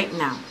page right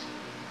now,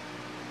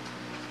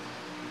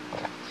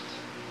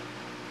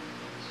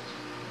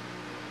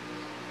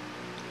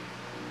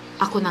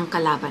 ako ng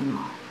kalaban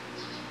mo.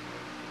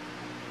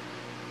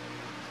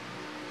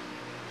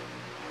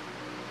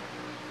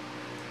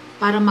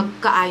 Para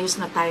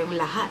magkaayos na tayong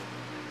lahat.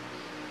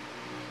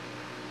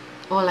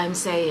 All I'm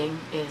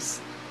saying is,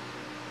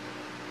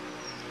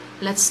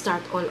 let's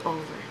start all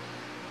over.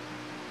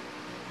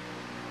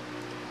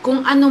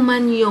 Kung ano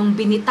man yung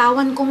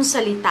binitawan kong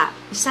salita,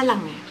 isa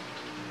lang eh.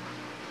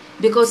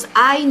 Because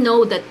I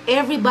know that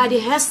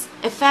everybody has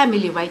a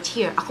family right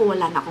here. Ako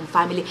wala na akong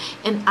family.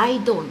 And I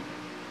don't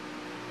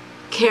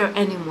care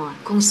anymore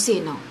kung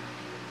sino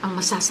ang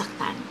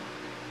masasaktan,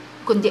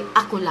 kundi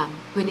ako lang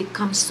when it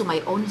comes to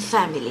my own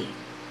family.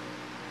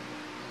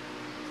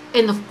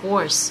 And of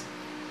course,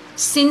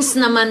 since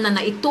naman na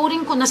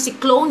naituring ko na si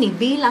Cloney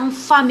bilang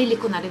family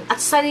ko na rin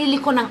at sarili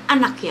ko ng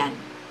anak yan,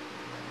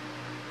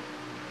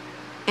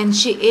 and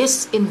she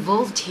is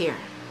involved here,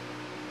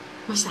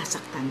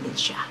 masasaktan din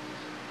siya.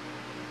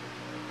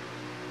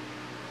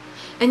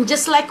 And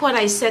just like what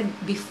I said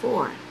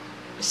before,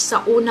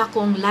 sa una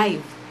kong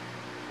live,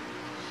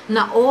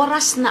 na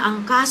oras na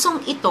ang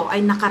kasong ito ay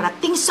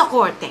nakarating sa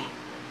korte,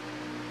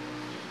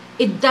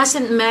 it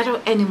doesn't matter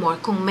anymore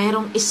kung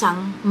merong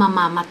isang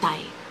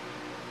mamamatay.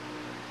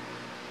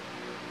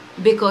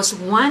 Because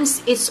once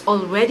it's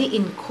already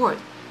in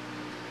court,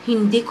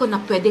 hindi ko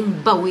na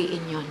pwedeng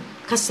bawiin yon.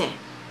 Kasi,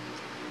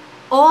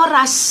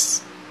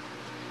 oras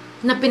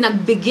na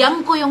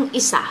pinagbigyan ko yung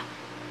isa,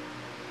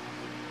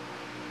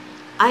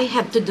 I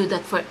have to do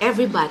that for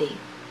everybody.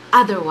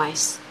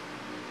 Otherwise,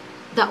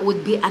 that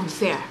would be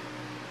unfair.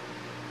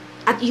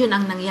 At yun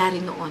ang nangyari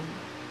noon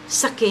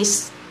sa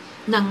case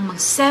ng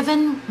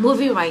 7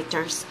 movie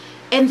writers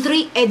and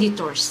 3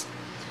 editors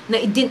na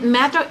it didn't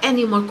matter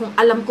anymore kung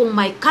alam kong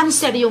may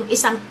cancer yung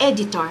isang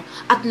editor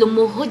at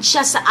lumuhod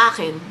siya sa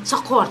akin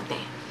sa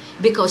korte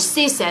because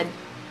she said,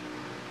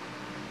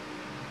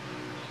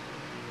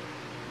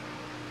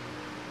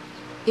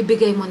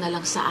 ibigay mo na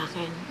lang sa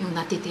akin yung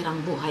natitirang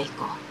buhay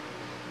ko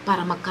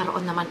para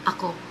magkaroon naman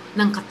ako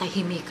ng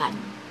katahimikan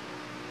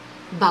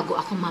bago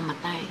ako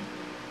mamatay.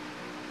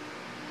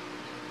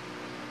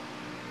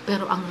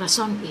 Pero ang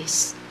rason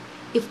is,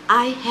 if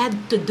I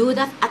had to do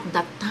that at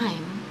that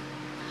time,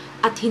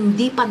 at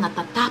hindi pa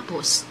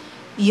natatapos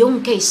yung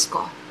case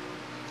ko,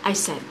 I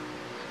said,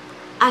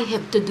 I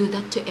have to do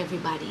that to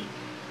everybody.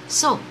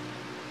 So,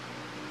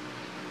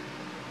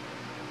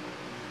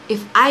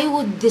 if I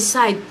would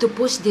decide to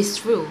push this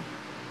through,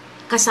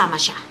 kasama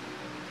siya.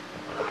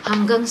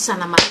 Hanggang sa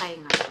namatay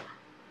nga siya.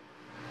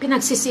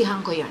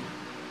 Pinagsisihan ko yun.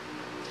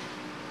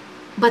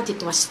 But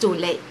it was too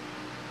late.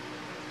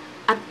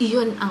 At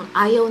iyon ang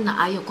ayaw na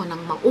ayaw ko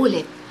nang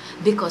maulit.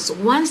 Because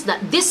once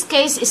that this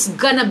case is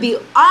gonna be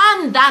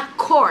on that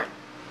court,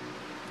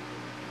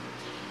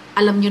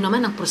 alam nyo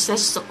naman ang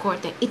proseso sa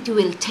korte, it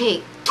will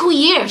take 2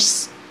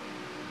 years.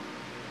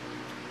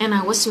 And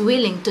I was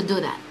willing to do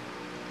that.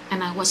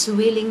 And I was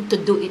willing to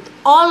do it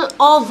all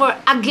over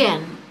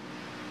again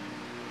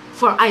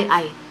for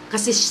Ai.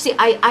 Kasi si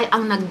Ai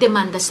ang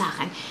nagdemanda sa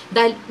akin.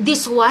 Dahil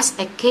this was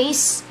a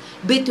case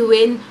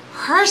between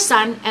her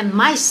son and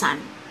my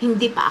son.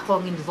 Hindi pa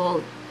ako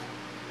involved.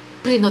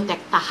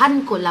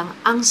 Prinotektahan ko lang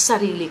ang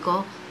sarili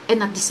ko and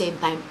at the same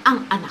time,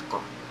 ang anak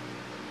ko.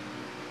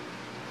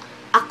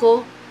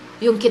 Ako,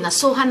 yung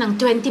kinasuhan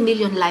ng 20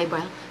 million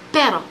libel,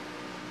 pero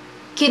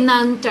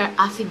kinunter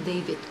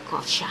affidavit ko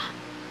siya.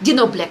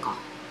 Dinoble ko.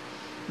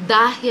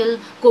 Dahil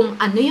kung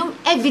ano yung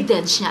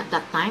evidence niya at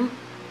that time,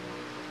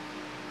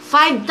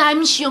 5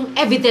 times yung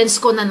evidence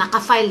ko na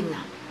nakafile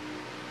na.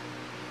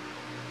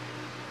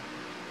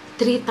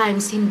 3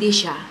 times hindi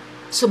siya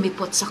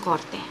sumipot sa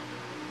korte.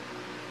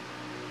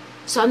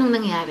 So, anong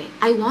nangyari?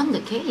 I won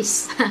the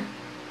case.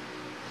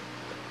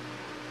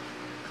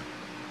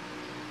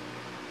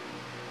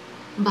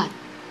 But,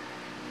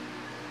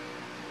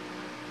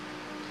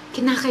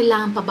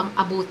 kinakailangan pa bang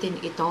abutin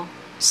ito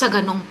sa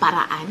ganong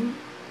paraan?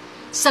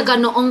 Sa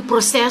ganoong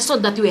proseso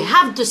that we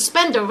have to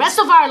spend the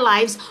rest of our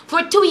lives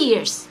for 2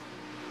 years?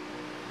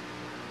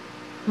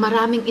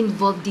 Maraming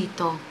involved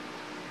dito.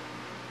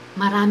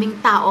 Maraming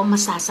tao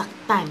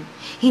masasaktan.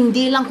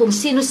 Hindi lang kung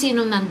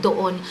sino-sino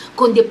nandoon,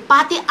 kundi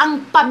pati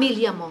ang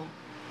pamilya mo,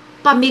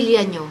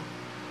 pamilya nyo.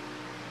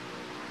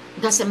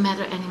 Doesn't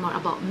matter anymore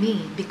about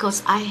me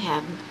because I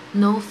have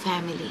no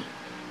family.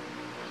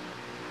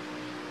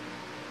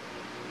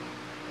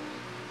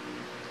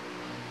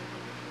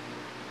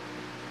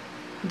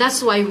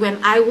 That's why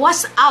when I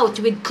was out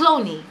with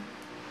Cloney,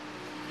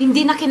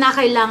 hindi na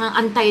kinakailangang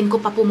antayin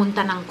ko pa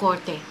pumunta ng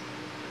korte.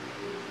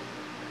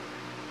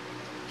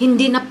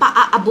 Hindi na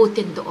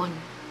paaabutin doon.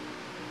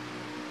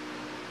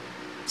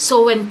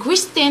 So when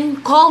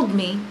Christine called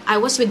me, I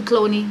was with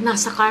Cloney,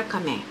 nasa car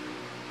kami.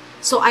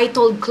 So I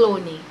told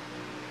Cloney,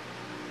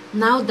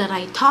 now that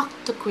I talked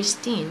to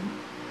Christine,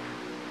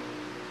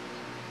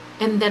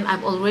 and then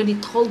I've already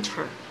told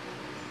her,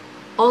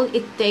 all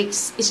it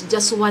takes is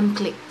just 1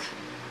 click.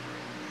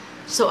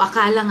 So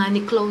akala nga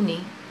ni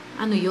Cloney,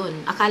 ano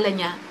yun? Akala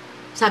niya,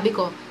 sabi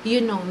ko, you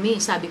know me,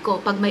 sabi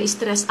ko, pag may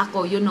stress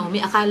ako, you know me,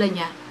 akala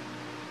niya,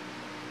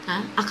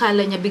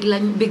 akala niya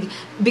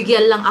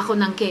bigyan lang ako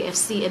ng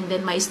KFC and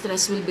then my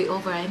stress will be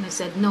over. And I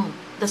said, no,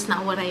 that's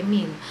not what I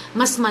mean.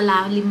 Mas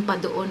malalim pa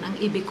doon ang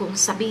ibig kong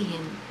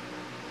sabihin.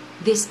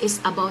 This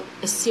is about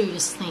a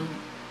serious thing.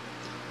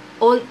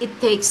 All it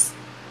takes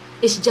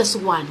is just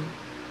 1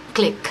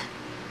 click.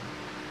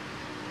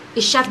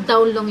 I-shut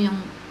down lang yung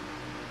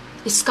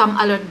scam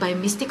alert by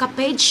Mystica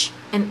page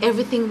and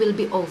everything will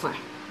be over.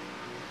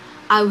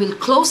 I will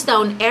close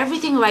down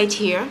everything right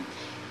here,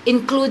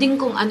 including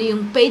kung ano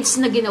yung page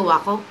na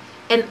ginawa ko,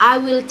 and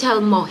I will tell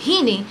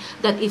Mohini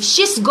that if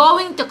she's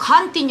going to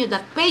continue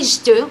that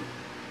page too,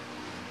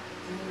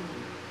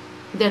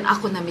 then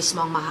ako na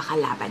mismo ang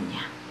makakalaban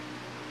niya.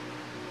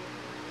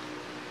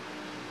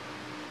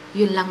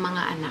 Yun lang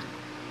mga anak,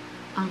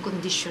 ang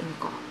kondisyon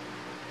ko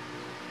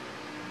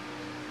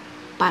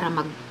para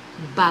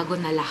magbago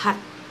na lahat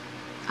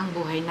ang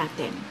buhay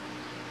natin.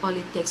 All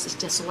it takes is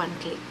just 1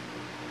 click.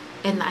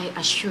 And I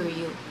assure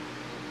you,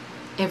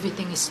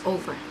 everything is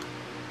over.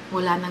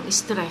 Wala nang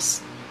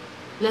stress.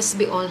 Let's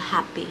be all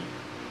happy.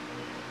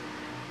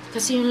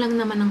 Kasi yun lang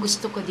naman ang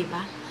gusto ko, di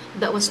ba?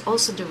 That was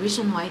also the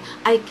reason why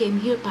I came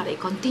here para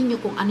i-continue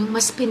kung anong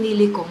mas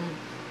pinili kong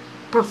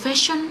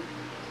profession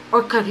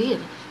or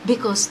career.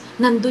 Because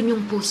nandun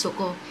yung puso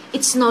ko.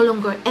 It's no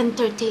longer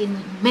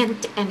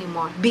entertainment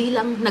anymore.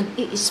 Bilang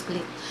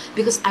nag-i-split.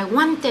 Because I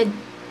wanted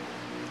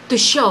to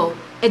show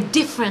a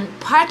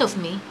different part of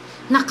me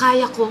na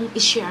kaya kong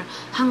i-share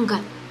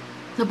hanggat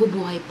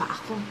nabubuhay pa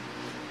ako.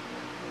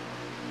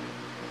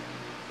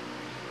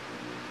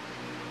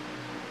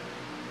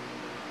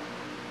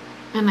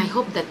 And I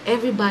hope that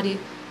everybody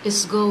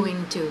is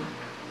going to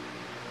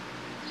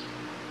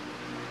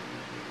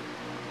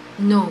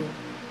know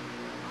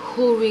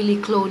who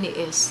really Cloney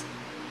is.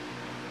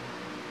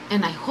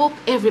 And I hope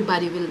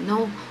everybody will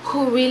know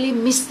who really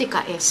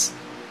Mystica is.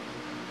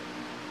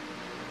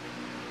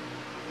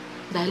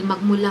 Dahil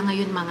magmula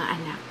ngayon mga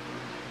anak,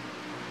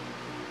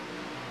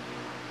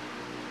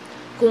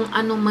 kung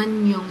ano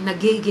man yung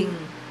nagiging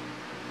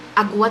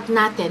agwat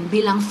natin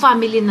bilang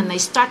family na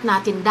na-start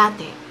natin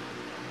dati,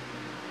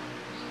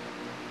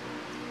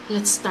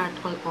 let's start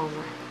all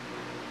over.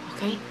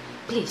 Okay?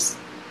 Please.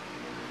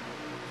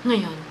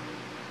 Ngayon,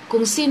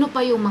 kung sino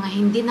pa yung mga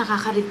hindi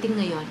nakakarating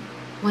ngayon,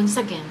 once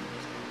again,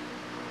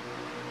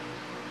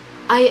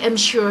 I am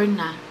sure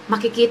na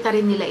makikita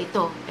rin nila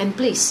ito. And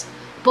please,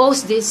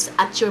 post this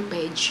at your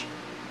page.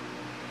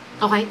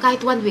 Okay?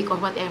 Kahit 1 week or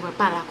whatever,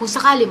 para kung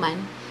sakali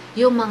man,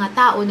 yung mga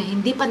tao na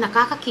hindi pa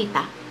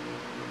nakakakita,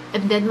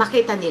 and then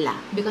makita nila.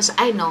 Because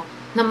I know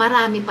na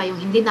marami pa yung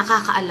hindi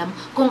nakakaalam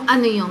kung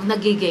ano yung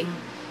nagiging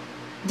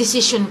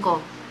decision ko.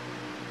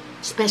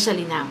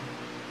 Especially now.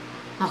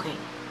 Okay.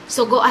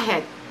 So go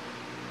ahead.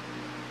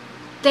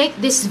 Take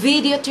this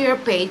video to your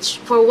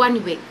page for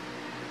 1 week.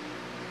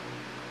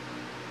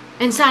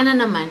 And sana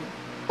naman,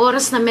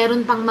 oras na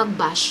meron pang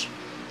mag-bash,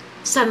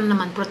 sana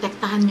naman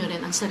protektahan nyo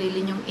rin ang sarili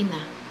nyong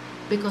ina.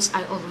 Because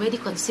I already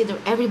consider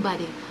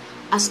everybody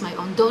as my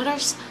own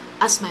daughters,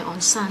 as my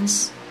own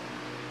sons,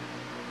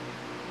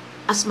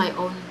 as my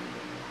own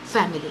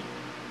family.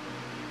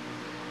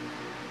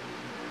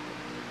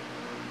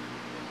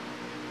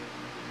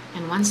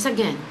 And once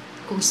again,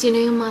 kung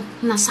sino yung mga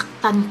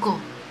nasaktan ko,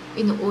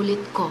 inuulit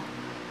ko,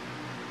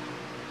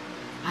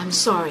 I'm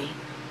sorry.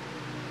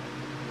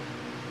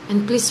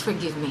 And please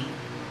forgive me.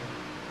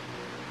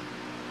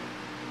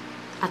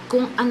 At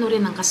kung ano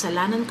rin ang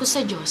kasalanan ko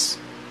sa Diyos,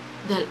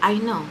 dahil I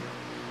know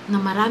na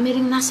marami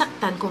ring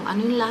nasaktan kung ano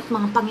yung lahat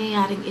mga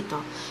pangyayaring ito,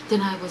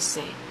 then I will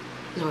say,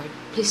 Lord,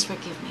 please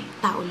forgive me.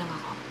 Tao lang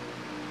ako.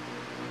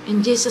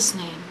 In Jesus'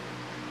 name,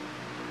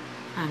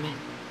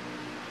 Amen.